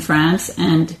in France?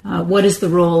 And what is the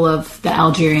role of the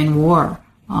Algerian War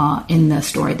in the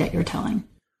story that you're telling?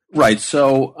 Right.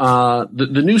 So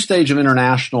the new stage of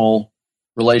international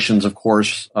relations, of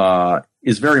course,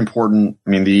 is very important. I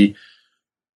mean, the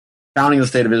founding of the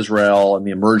State of Israel and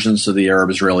the emergence of the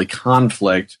Arab-Israeli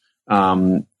conflict,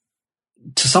 to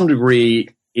some degree,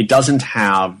 it doesn't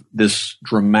have this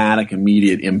dramatic,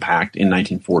 immediate impact in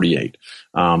 1948.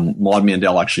 Maud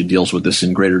Mandel actually deals with this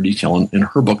in greater detail in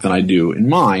her book than I do in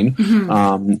mine.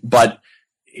 Mm-hmm. But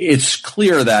it's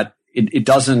clear that it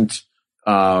doesn't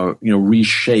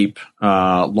reshape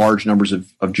large numbers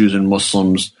of Jews and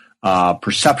Muslims'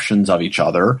 perceptions of each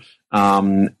other.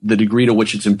 The degree to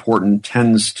which it's important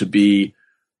tends to be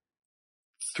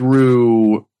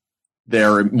through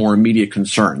their more immediate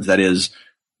concerns. That is,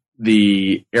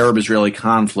 the Arab-Israeli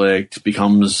conflict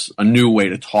becomes a new way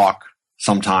to talk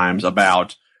sometimes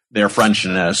about their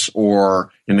Frenchness,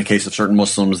 or in the case of certain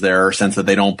Muslims, their sense that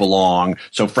they don't belong.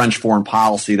 So French foreign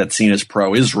policy that's seen as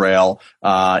pro-Israel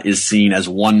is seen as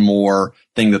one more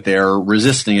thing that they're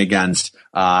resisting against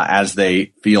as they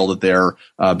feel that they're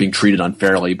being treated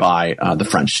unfairly by the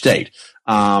French state.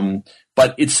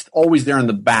 But it's always there in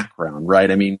the background,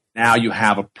 right? I mean, now you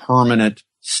have a permanent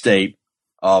state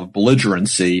of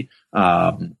belligerency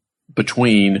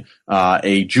between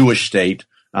a Jewish state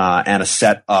and a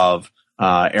set of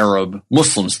Arab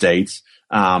Muslim states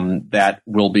that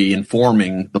will be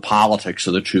informing the politics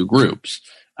of the two groups.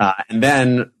 And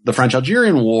then the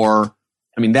French-Algerian War,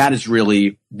 I mean, that is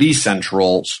really the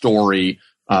central story,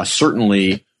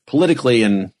 certainly politically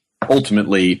and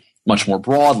ultimately much more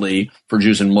broadly for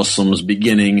Jews and Muslims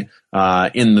beginning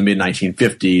in the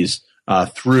mid-1950s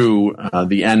through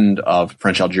the end of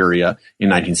French Algeria in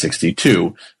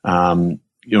 1962. The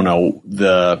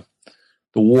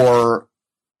war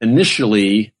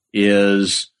initially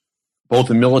is both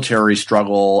a military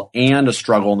struggle and a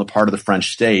struggle on the part of the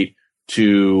French state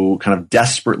to kind of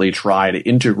desperately try to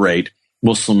integrate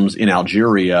Muslims in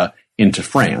Algeria into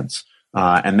France.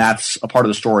 And that's a part of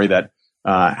the story that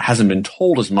hasn't been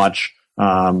told as much.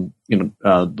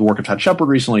 The work of Todd Shepard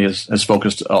recently has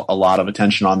focused a lot of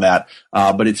attention on that.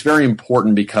 But it's very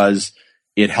important because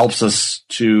it helps us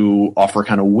to offer a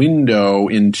kind of window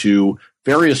into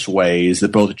various ways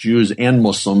that both Jews and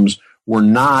Muslims were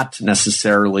not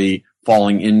necessarily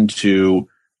falling into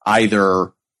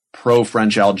either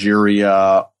pro-French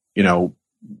Algeria,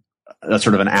 that's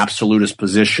sort of an absolutist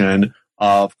position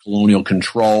of colonial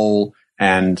control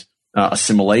and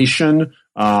assimilation,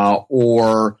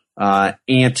 or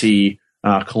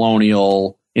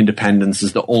anti-colonial independence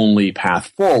is the only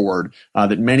path forward,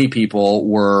 that many people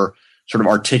were sort of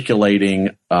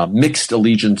articulating mixed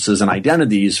allegiances and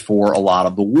identities for a lot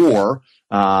of the war,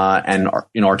 and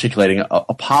articulating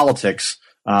a politics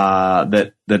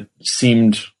that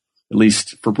seemed, at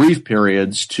least for brief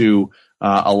periods, to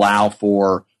allow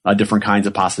for different kinds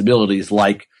of possibilities,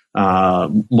 like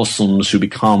Muslims who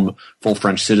become full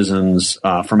French citizens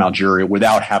from Algeria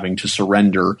without having to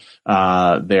surrender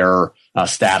their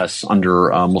status under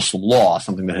Muslim law,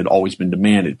 something that had always been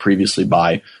demanded previously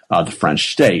by the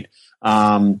French state.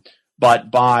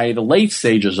 But by the late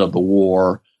stages of the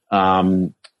war,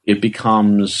 it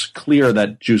becomes clear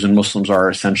that Jews and Muslims are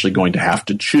essentially going to have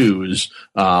to choose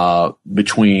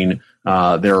between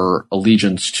their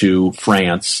allegiance to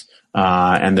France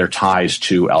and their ties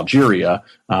to Algeria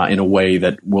in a way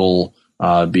that will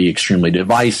be extremely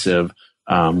divisive.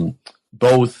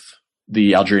 Both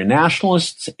the Algerian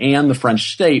nationalists and the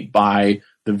French state, by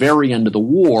the very end of the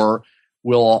war,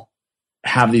 will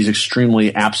have these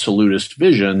extremely absolutist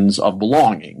visions of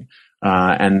belonging.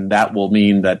 And that will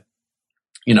mean that,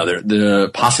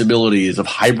 the possibilities of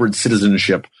hybrid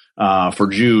citizenship for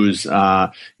Jews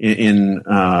in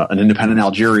an independent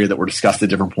Algeria that were discussed at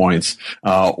different points,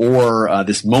 or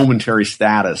this momentary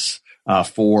status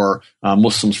for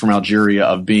Muslims from Algeria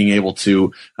of being able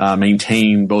to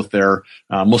maintain both their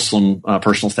Muslim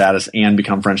personal status and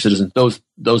become French citizens.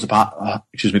 Those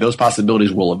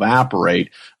possibilities will evaporate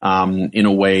in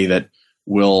a way that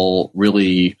will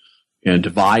really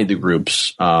divide the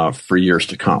groups for years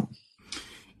to come.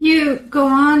 You go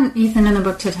on, Ethan, in the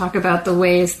book to talk about the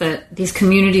ways that these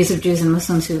communities of Jews and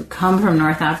Muslims who come from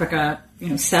North Africa,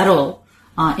 settle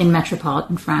in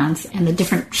metropolitan France, and the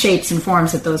different shapes and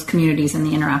forms that those communities and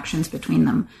the interactions between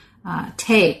them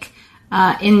take.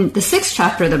 In the sixth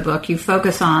chapter of the book, you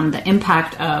focus on the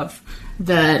impact of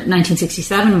the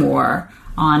 1967 war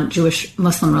on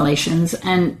Jewish-Muslim relations.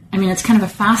 And, it's kind of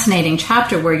a fascinating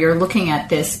chapter where you're looking at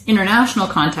this international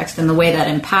context and the way that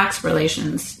impacts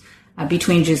relations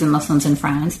between Jews and Muslims in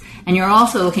France. And you're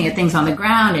also looking at things on the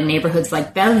ground in neighborhoods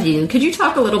like Belleville. Could you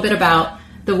talk a little bit about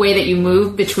the way that you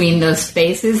move between those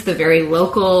spaces, the very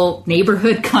local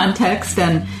neighborhood context,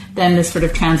 and then the sort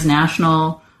of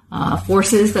transnational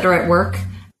forces that are at work?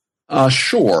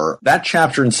 Sure. That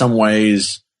chapter in some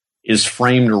ways is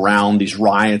framed around these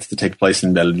riots that take place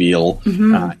in Belleville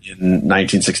in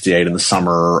 1968 in the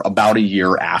summer, about a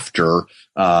year after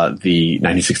the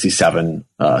 1967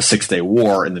 Six-Day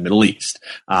War in the Middle East.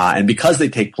 And because they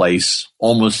take place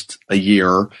almost a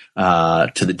year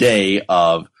to the day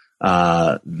of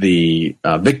the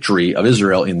victory of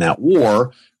Israel in that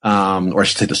war, or I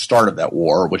should say the start of that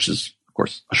war, which is, of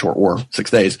course, a short war, 6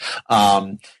 days,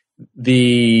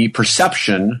 the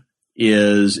perception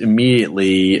is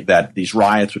immediately that these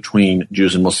riots between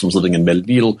Jews and Muslims living in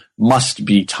Belleville must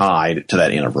be tied to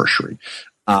that anniversary.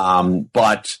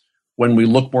 But when we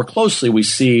look more closely, we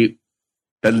see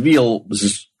Belleville was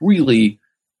this really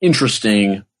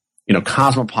interesting,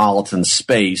 cosmopolitan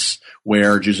space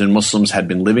where Jews and Muslims had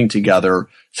been living together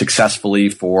successfully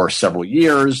for several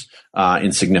years,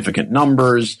 in significant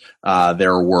numbers.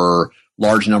 There were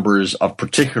large numbers of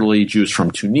particularly Jews from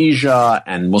Tunisia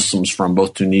and Muslims from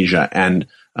both Tunisia and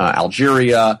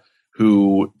Algeria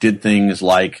who did things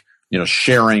like,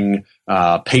 sharing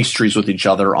pastries with each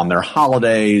other on their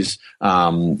holidays,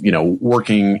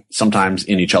 working sometimes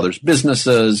in each other's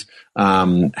businesses,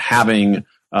 having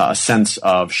a sense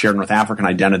of shared North African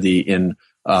identity in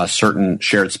certain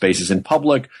shared spaces in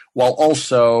public, while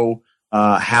also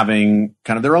having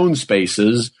kind of their own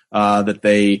spaces that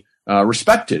they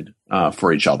respected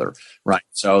for each other, right?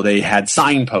 So they had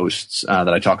signposts that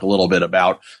I talk a little bit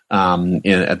about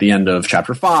at the end of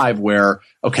chapter 5, where,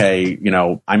 okay,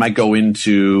 I might go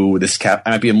into this I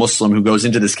might be a Muslim who goes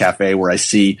into this cafe where I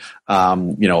see,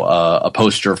 a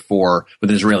poster with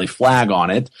an Israeli flag on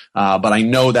it, but I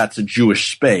know that's a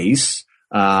Jewish space,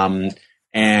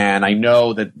 and I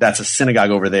know that that's a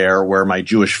synagogue over there where my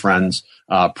Jewish friends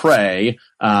pray.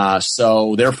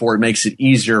 So therefore, it makes it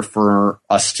easier for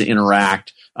us to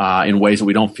interact in ways that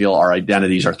we don't feel our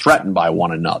identities are threatened by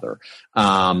one another.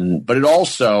 But it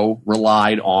also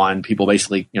relied on people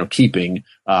basically, keeping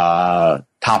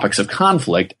topics of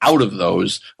conflict out of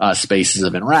those spaces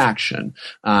of interaction.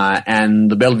 And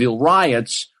the Belleville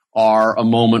riots are a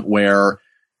moment where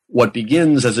what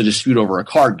begins as a dispute over a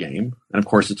card game, and of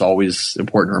course it's always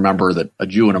important to remember that a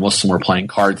Jew and a Muslim were playing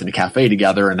cards in a cafe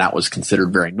together, and that was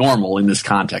considered very normal in this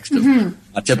context of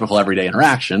a typical everyday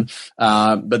interaction.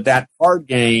 But that card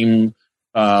game,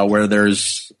 where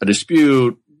there's a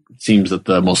dispute, it seems that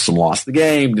the Muslim lost the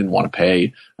game, didn't want to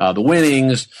pay the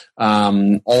winnings,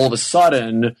 all of a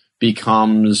sudden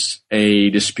becomes a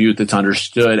dispute that's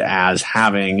understood as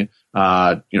having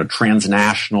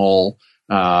transnational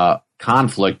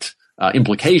conflict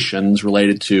implications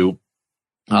related to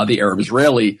the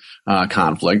Arab-Israeli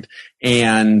conflict.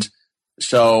 And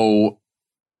so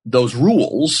those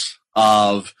rules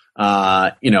of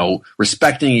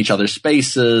respecting each other's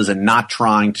spaces and not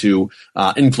trying to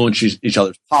influence each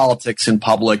other's politics in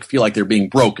public feel like they're being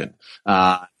broken.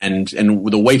 And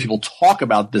the way people talk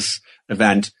about this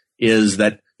event is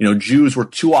that Jews were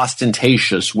too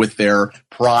ostentatious with their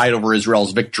pride over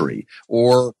Israel's victory,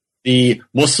 or the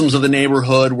Muslims of the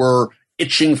neighborhood were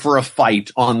itching for a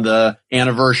fight on the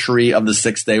anniversary of the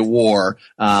Six-Day War.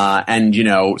 And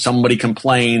somebody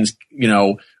complains, we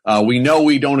know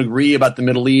we don't agree about the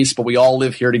Middle East, but we all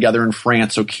live here together in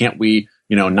France. So can't we,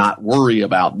 not worry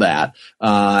about that?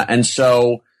 And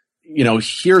so,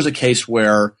 here's a case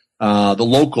where the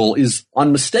local is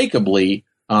unmistakably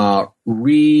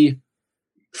reframed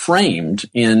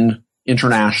in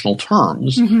international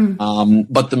terms.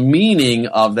 But the meaning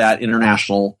of that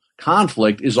international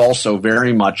conflict is also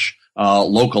very much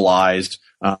localized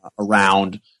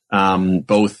around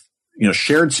both,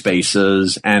 shared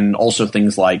spaces and also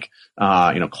things like,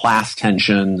 class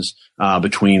tensions,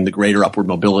 between the greater upward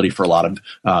mobility for a lot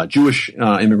of, Jewish,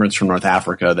 immigrants from North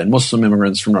Africa than Muslim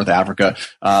immigrants from North Africa,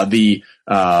 the,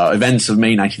 events of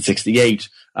May 1968,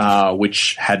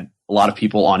 which had a lot of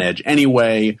people on edge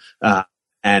anyway,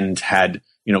 and had,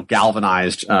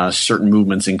 galvanized, certain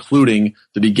movements, including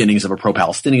the beginnings of a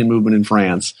pro-Palestinian movement in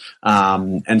France.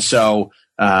 And so,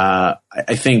 I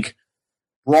think,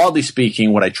 broadly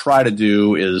speaking, what I try to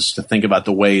do is to think about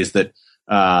the ways that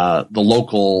the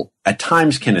local at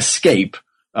times can escape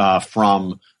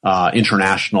from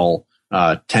international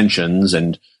tensions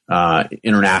and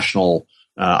international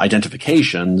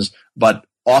identifications, but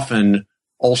often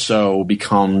also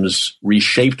becomes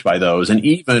reshaped by those. And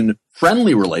even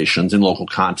friendly relations in local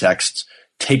contexts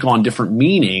take on different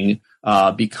meaning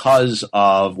because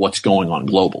of what's going on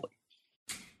globally.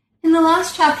 In the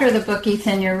last chapter of the book,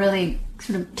 Ethan, you're really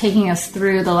sort of taking us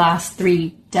through the last 3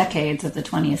 decades of the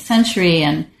 20th century,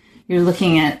 and you're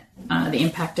looking at the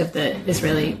impact of the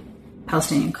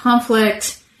Israeli-Palestinian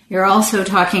conflict. You're also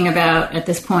talking about, at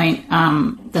this point,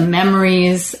 the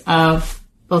memories of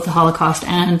both the Holocaust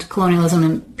and colonialism,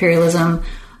 imperialism,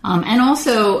 and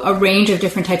also a range of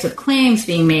different types of claims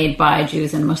being made by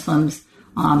Jews and Muslims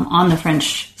on the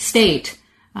French state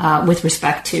with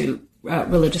respect to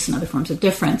religious and other forms of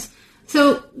difference.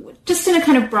 So just in a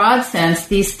kind of broad sense,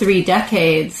 these 3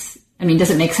 decades, does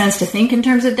it make sense to think in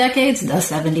terms of decades? The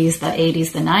 70s, the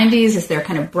 80s, the 90s? Is there a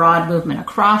kind of broad movement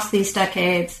across these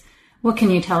decades? What can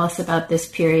you tell us about this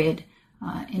period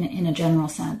in a general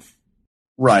sense?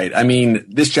 Right.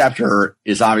 This chapter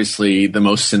is obviously the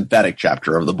most synthetic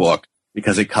chapter of the book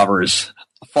because it covers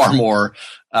far more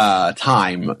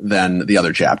time than the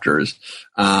other chapters.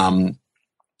 In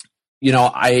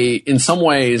some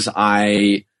ways,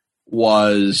 I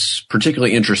was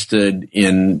particularly interested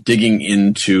in digging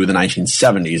into the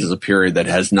 1970s as a period that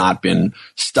has not been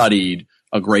studied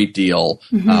a great deal,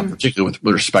 particularly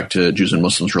with respect to Jews and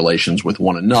Muslims' relations with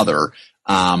one another,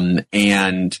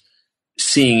 and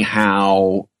seeing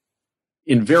how,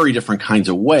 in very different kinds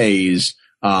of ways,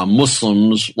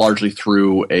 Muslims, largely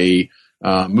through a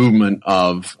movement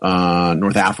of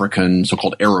North African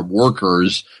so-called Arab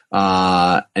workers,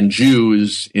 and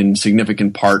Jews in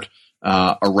significant part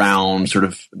around sort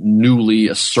of newly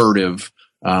assertive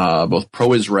both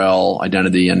pro-Israel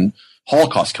identity and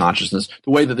Holocaust consciousness, the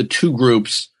way that the two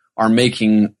groups are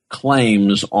making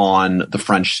claims on the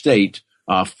French state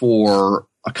for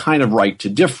a kind of right to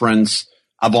difference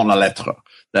avant la lettre.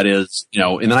 That is,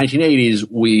 in the 1980s,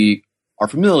 we are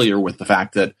familiar with the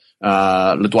fact that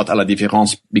le droit à la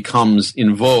différence becomes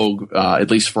in vogue,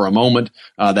 at least for a moment,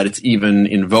 that it's even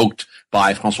invoked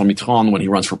by François Mitterrand when he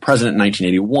runs for president in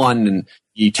 1981, and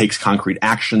he takes concrete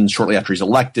action shortly after he's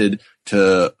elected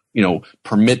to,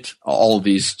 permit all of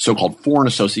these so-called foreign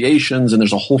associations. And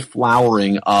there's a whole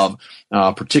flowering of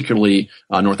particularly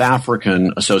North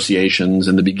African associations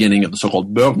in the beginning of the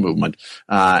so-called Beur movement.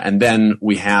 And then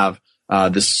we have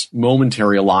this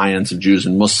momentary alliance of Jews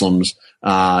and Muslims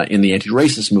in the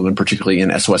anti-racist movement, particularly in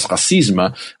SOS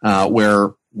Racisme, where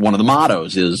one of the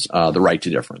mottos is the right to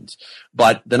difference.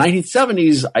 But the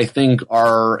 1970s, I think,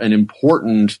 are an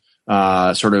important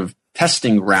sort of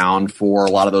testing ground for a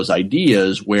lot of those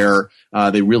ideas where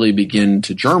they really begin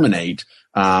to germinate.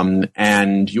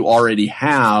 And you already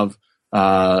have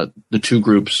the two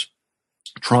groups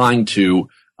trying to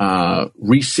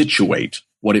resituate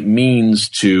what it means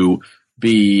to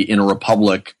be in a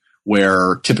republic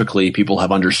where typically people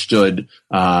have understood,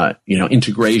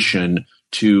 integration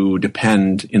to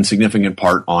depend in significant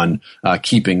part on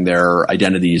keeping their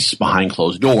identities behind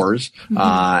closed doors,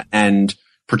 and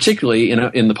particularly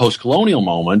in the post-colonial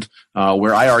moment,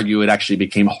 where I argue it actually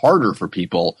became harder for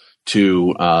people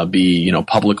to be,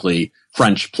 publicly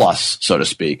French plus, so to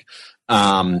speak.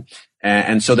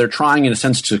 And so they're trying, in a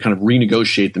sense, to kind of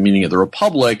renegotiate the meaning of the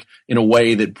republic in a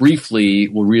way that briefly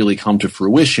will really come to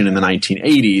fruition in the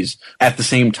 1980s, at the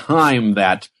same time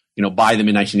that, by the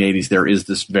mid-1980s, there is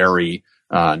this very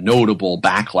notable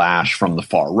backlash from the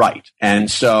far right. And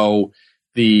so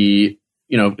if the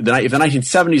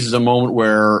 1970s is a moment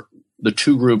where the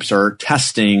two groups are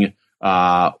testing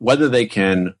whether they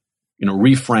can,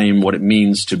 reframe what it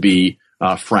means to be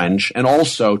French, and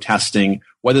also testing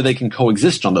whether they can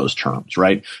coexist on those terms,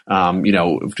 right?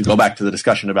 To go back to the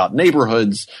discussion about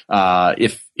neighborhoods,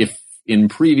 if in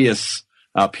previous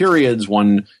periods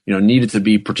one, needed to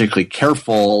be particularly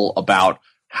careful about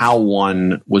how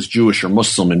one was Jewish or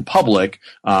Muslim in public,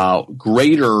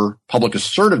 greater public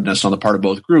assertiveness on the part of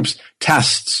both groups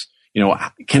tests,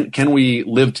 can we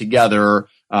live together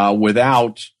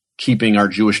without keeping our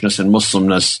Jewishness and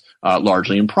Muslimness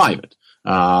largely in private.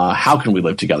 How can we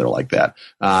live together like that?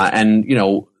 And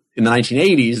in the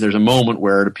 1980s, there's a moment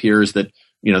where it appears that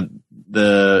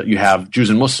you have Jews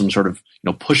and Muslims sort of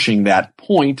pushing that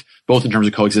point, both in terms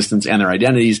of coexistence and their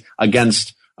identities,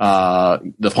 against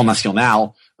the Front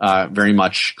National, very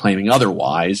much claiming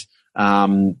otherwise.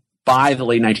 By the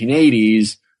late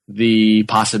 1980s, the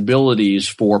possibilities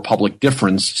for public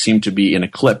difference seem to be in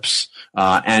eclipse,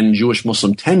 and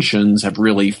Jewish-Muslim tensions have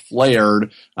really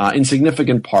flared in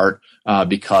significant part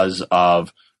because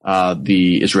of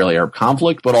the Israeli-Arab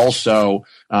conflict, but also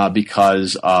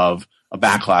because of a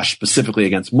backlash specifically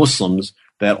against Muslims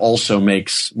that also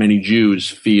makes many Jews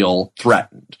feel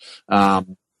threatened. The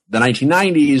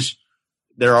 1990s,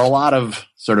 there are a lot of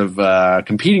sort of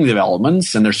competing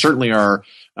developments, and there certainly are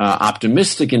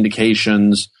optimistic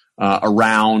indications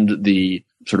around the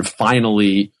sort of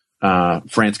finally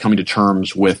France coming to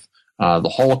terms with the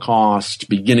Holocaust,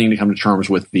 beginning to come to terms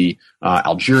with the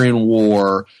Algerian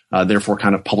War, therefore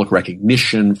kind of public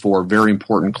recognition for very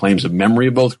important claims of memory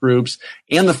of both groups,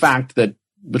 and the fact that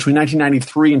between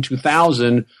 1993 and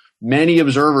 2000, many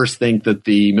observers think that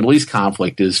the Middle East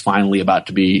conflict is finally about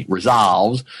to be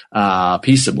resolved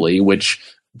peaceably, which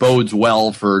bodes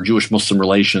well for Jewish-Muslim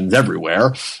relations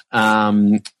everywhere.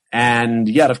 And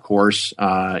yet, of course,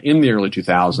 in the early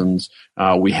 2000s,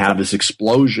 we have this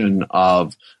explosion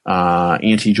of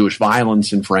anti-Jewish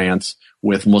violence in France,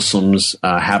 with Muslims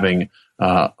having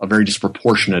a very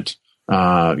disproportionate,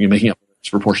 making up a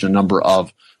disproportionate number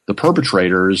of the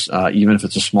perpetrators, even if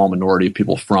it's a small minority of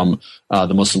people from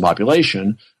the Muslim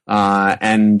population,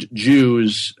 and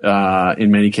Jews,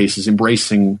 in many cases,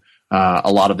 embracing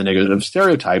a lot of the negative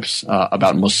stereotypes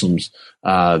about Muslims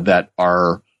that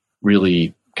are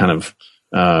really kind of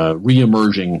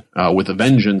reemerging with a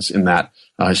vengeance in that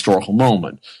historical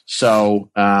moment. So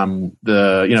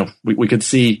we could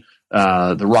see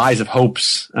the rise of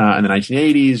hopes in the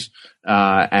 1980s,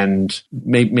 and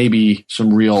maybe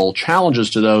some real challenges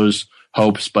to those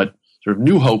hopes, but sort of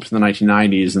new hopes in the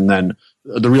 1990s, and then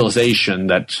the realization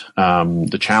that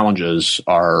the challenges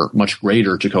are much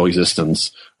greater to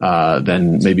coexistence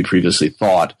than maybe previously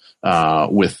thought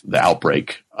with the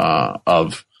outbreak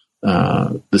of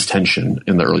this tension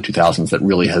in the early 2000s that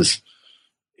really has,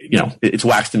 it's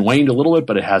waxed and waned a little bit,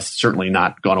 but it has certainly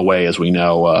not gone away, as we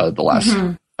know. The last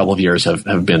couple of years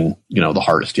have been, the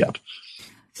hardest yet.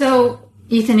 So,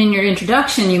 Ethan, in your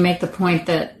introduction, you make the point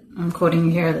that, I'm quoting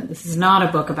you here, that this is not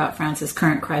a book about France's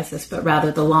current crisis, but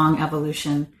rather the long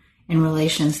evolution in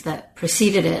relations that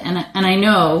preceded it. And I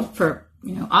know, for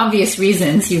obvious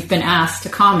reasons, you've been asked to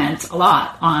comment a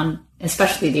lot on,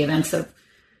 especially the events of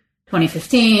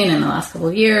 2015 and the last couple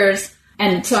of years.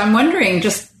 And so I'm wondering,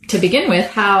 just to begin with,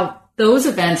 how those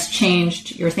events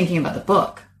changed your thinking about the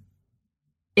book,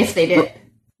 if they did.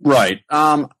 Right.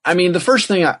 The first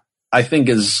thing I think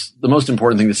is the most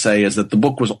important thing to say is that the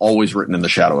book was always written in the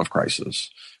shadow of crisis.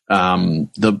 By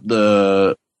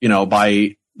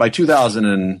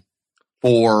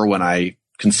 2004, when I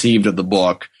conceived of the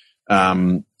book,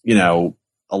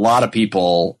 a lot of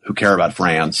people who care about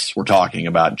France were talking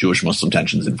about Jewish-Muslim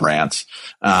tensions in France.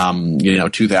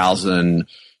 2000,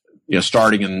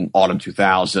 starting in autumn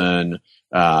 2000,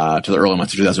 to the early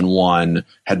months of 2001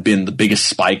 had been the biggest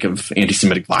spike of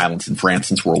anti-Semitic violence in France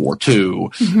since World War II.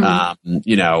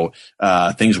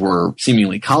 Things were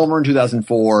seemingly calmer in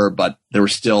 2004, but there were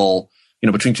still,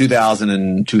 between 2000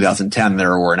 and 2010,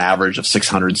 there were an average of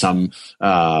 600 some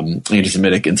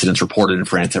anti-Semitic incidents reported in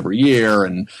France every year.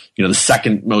 And, the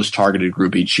second most targeted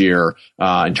group each year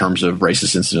in terms of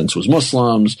racist incidents was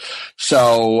Muslims.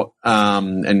 So,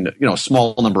 a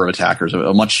small number of attackers,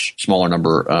 a much smaller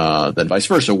number than vice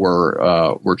versa,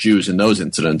 were Jews in those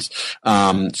incidents.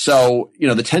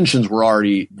 The tensions were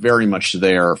already very much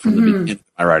there from the beginning of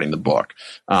my writing the book.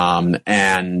 That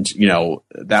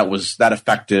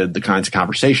affected the kinds of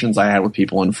conversations I had with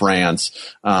people in France,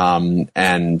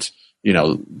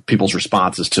 people's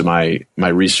responses to my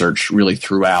research really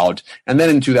throughout. And then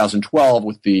in 2012,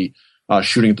 with the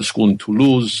shooting at the school in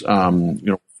Toulouse,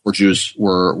 where Jews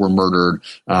were murdered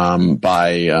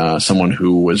by someone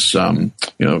who was,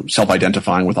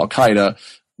 self-identifying with Al Qaeda,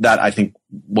 that I think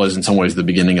was in some ways the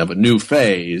beginning of a new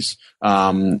phase.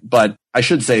 But I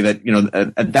should say that,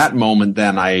 at that moment,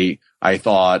 then I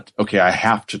thought, okay, I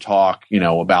have to talk,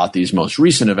 about these most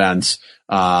recent events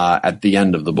at the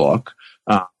end of the book.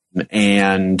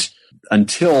 And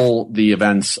until the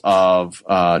events of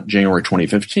January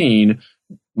 2015,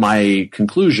 my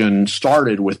conclusion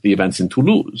started with the events in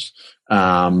Toulouse.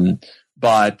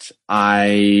 But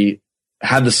I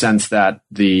had the sense that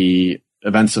the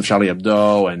events of Charlie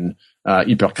Hebdo and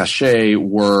Hyper Caché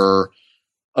were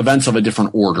events of a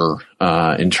different order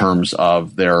in terms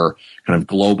of their kind of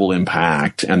global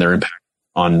impact and their impact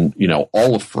on,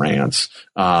 all of France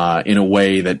in a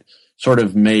way that sort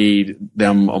of made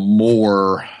them a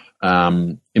more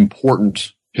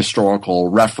important historical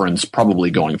reference probably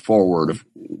going forward, of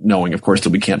knowing, of course,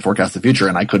 that we can't forecast the future.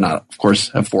 And I could not, of course,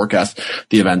 have forecast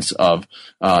the events of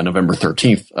November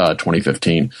 13th,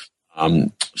 2015.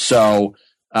 So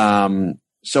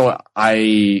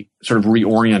I sort of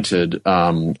reoriented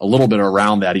a little bit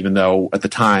around that, even though at the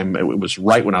time it was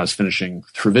right when I was finishing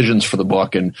revisions for the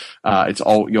book, and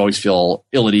you always feel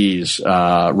ill at ease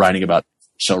writing about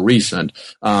so recent.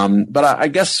 But I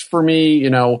guess for me,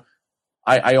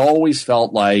 I always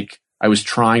felt like I was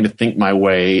trying to think my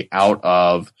way out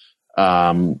of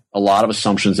a lot of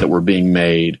assumptions that were being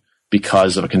made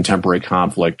because of a contemporary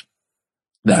conflict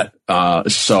that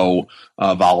is so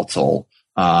volatile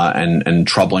and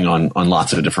troubling on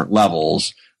lots of different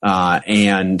levels.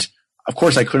 And of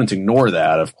course, I couldn't ignore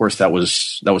that. Of course, that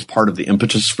was part of the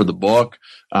impetus for the book,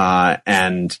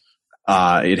 and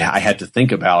I had to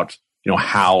think about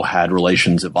how had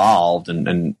relations evolved,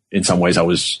 and in some ways I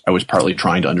was partly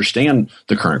trying to understand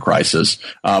the current crisis,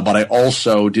 but I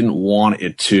also didn't want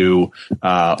it to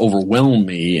overwhelm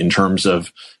me in terms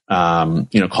of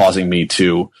causing me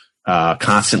to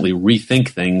constantly rethink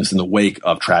things in the wake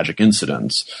of tragic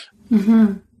incidents.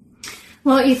 Mm-hmm.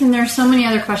 Well, Ethan, there are so many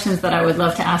other questions that I would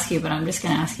love to ask you, but I'm just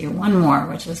going to ask you one more,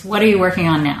 which is, what are you working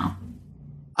on now?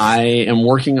 I am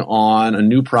working on a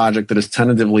new project that is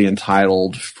tentatively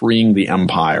entitled Freeing the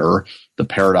Empire. The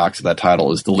paradox of that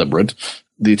title is deliberate.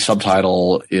 The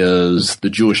subtitle is The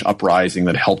Jewish Uprising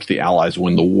That Helped the Allies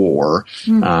Win the War.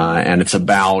 And it's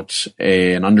about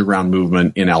an underground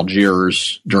movement in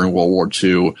Algiers during World War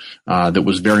II that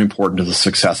was very important to the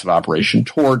success of Operation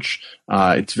Torch.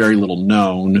 It's very little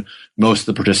known. Most of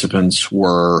the participants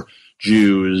were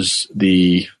Jews.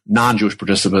 The non-Jewish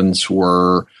participants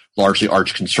were largely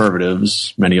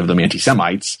arch-conservatives, many of them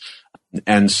anti-Semites.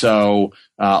 And so,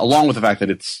 along with the fact that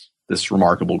it's this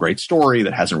remarkable, great story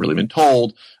that hasn't really been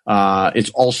told, it's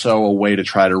also a way to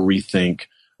try to rethink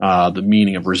the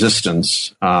meaning of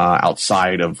resistance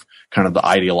outside of kind of the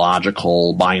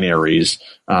ideological binaries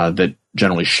that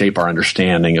generally shape our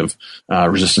understanding of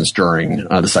resistance during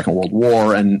the Second World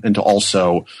War, and to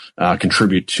also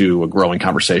contribute to a growing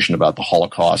conversation about the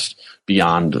Holocaust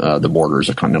beyond the borders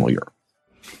of continental Europe.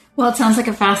 Well, it sounds like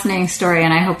a fascinating story,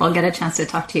 and I hope I'll get a chance to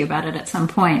talk to you about it at some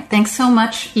point. Thanks so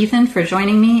much, Ethan, for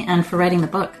joining me and for writing the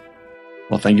book.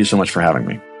 Well, thank you so much for having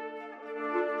me.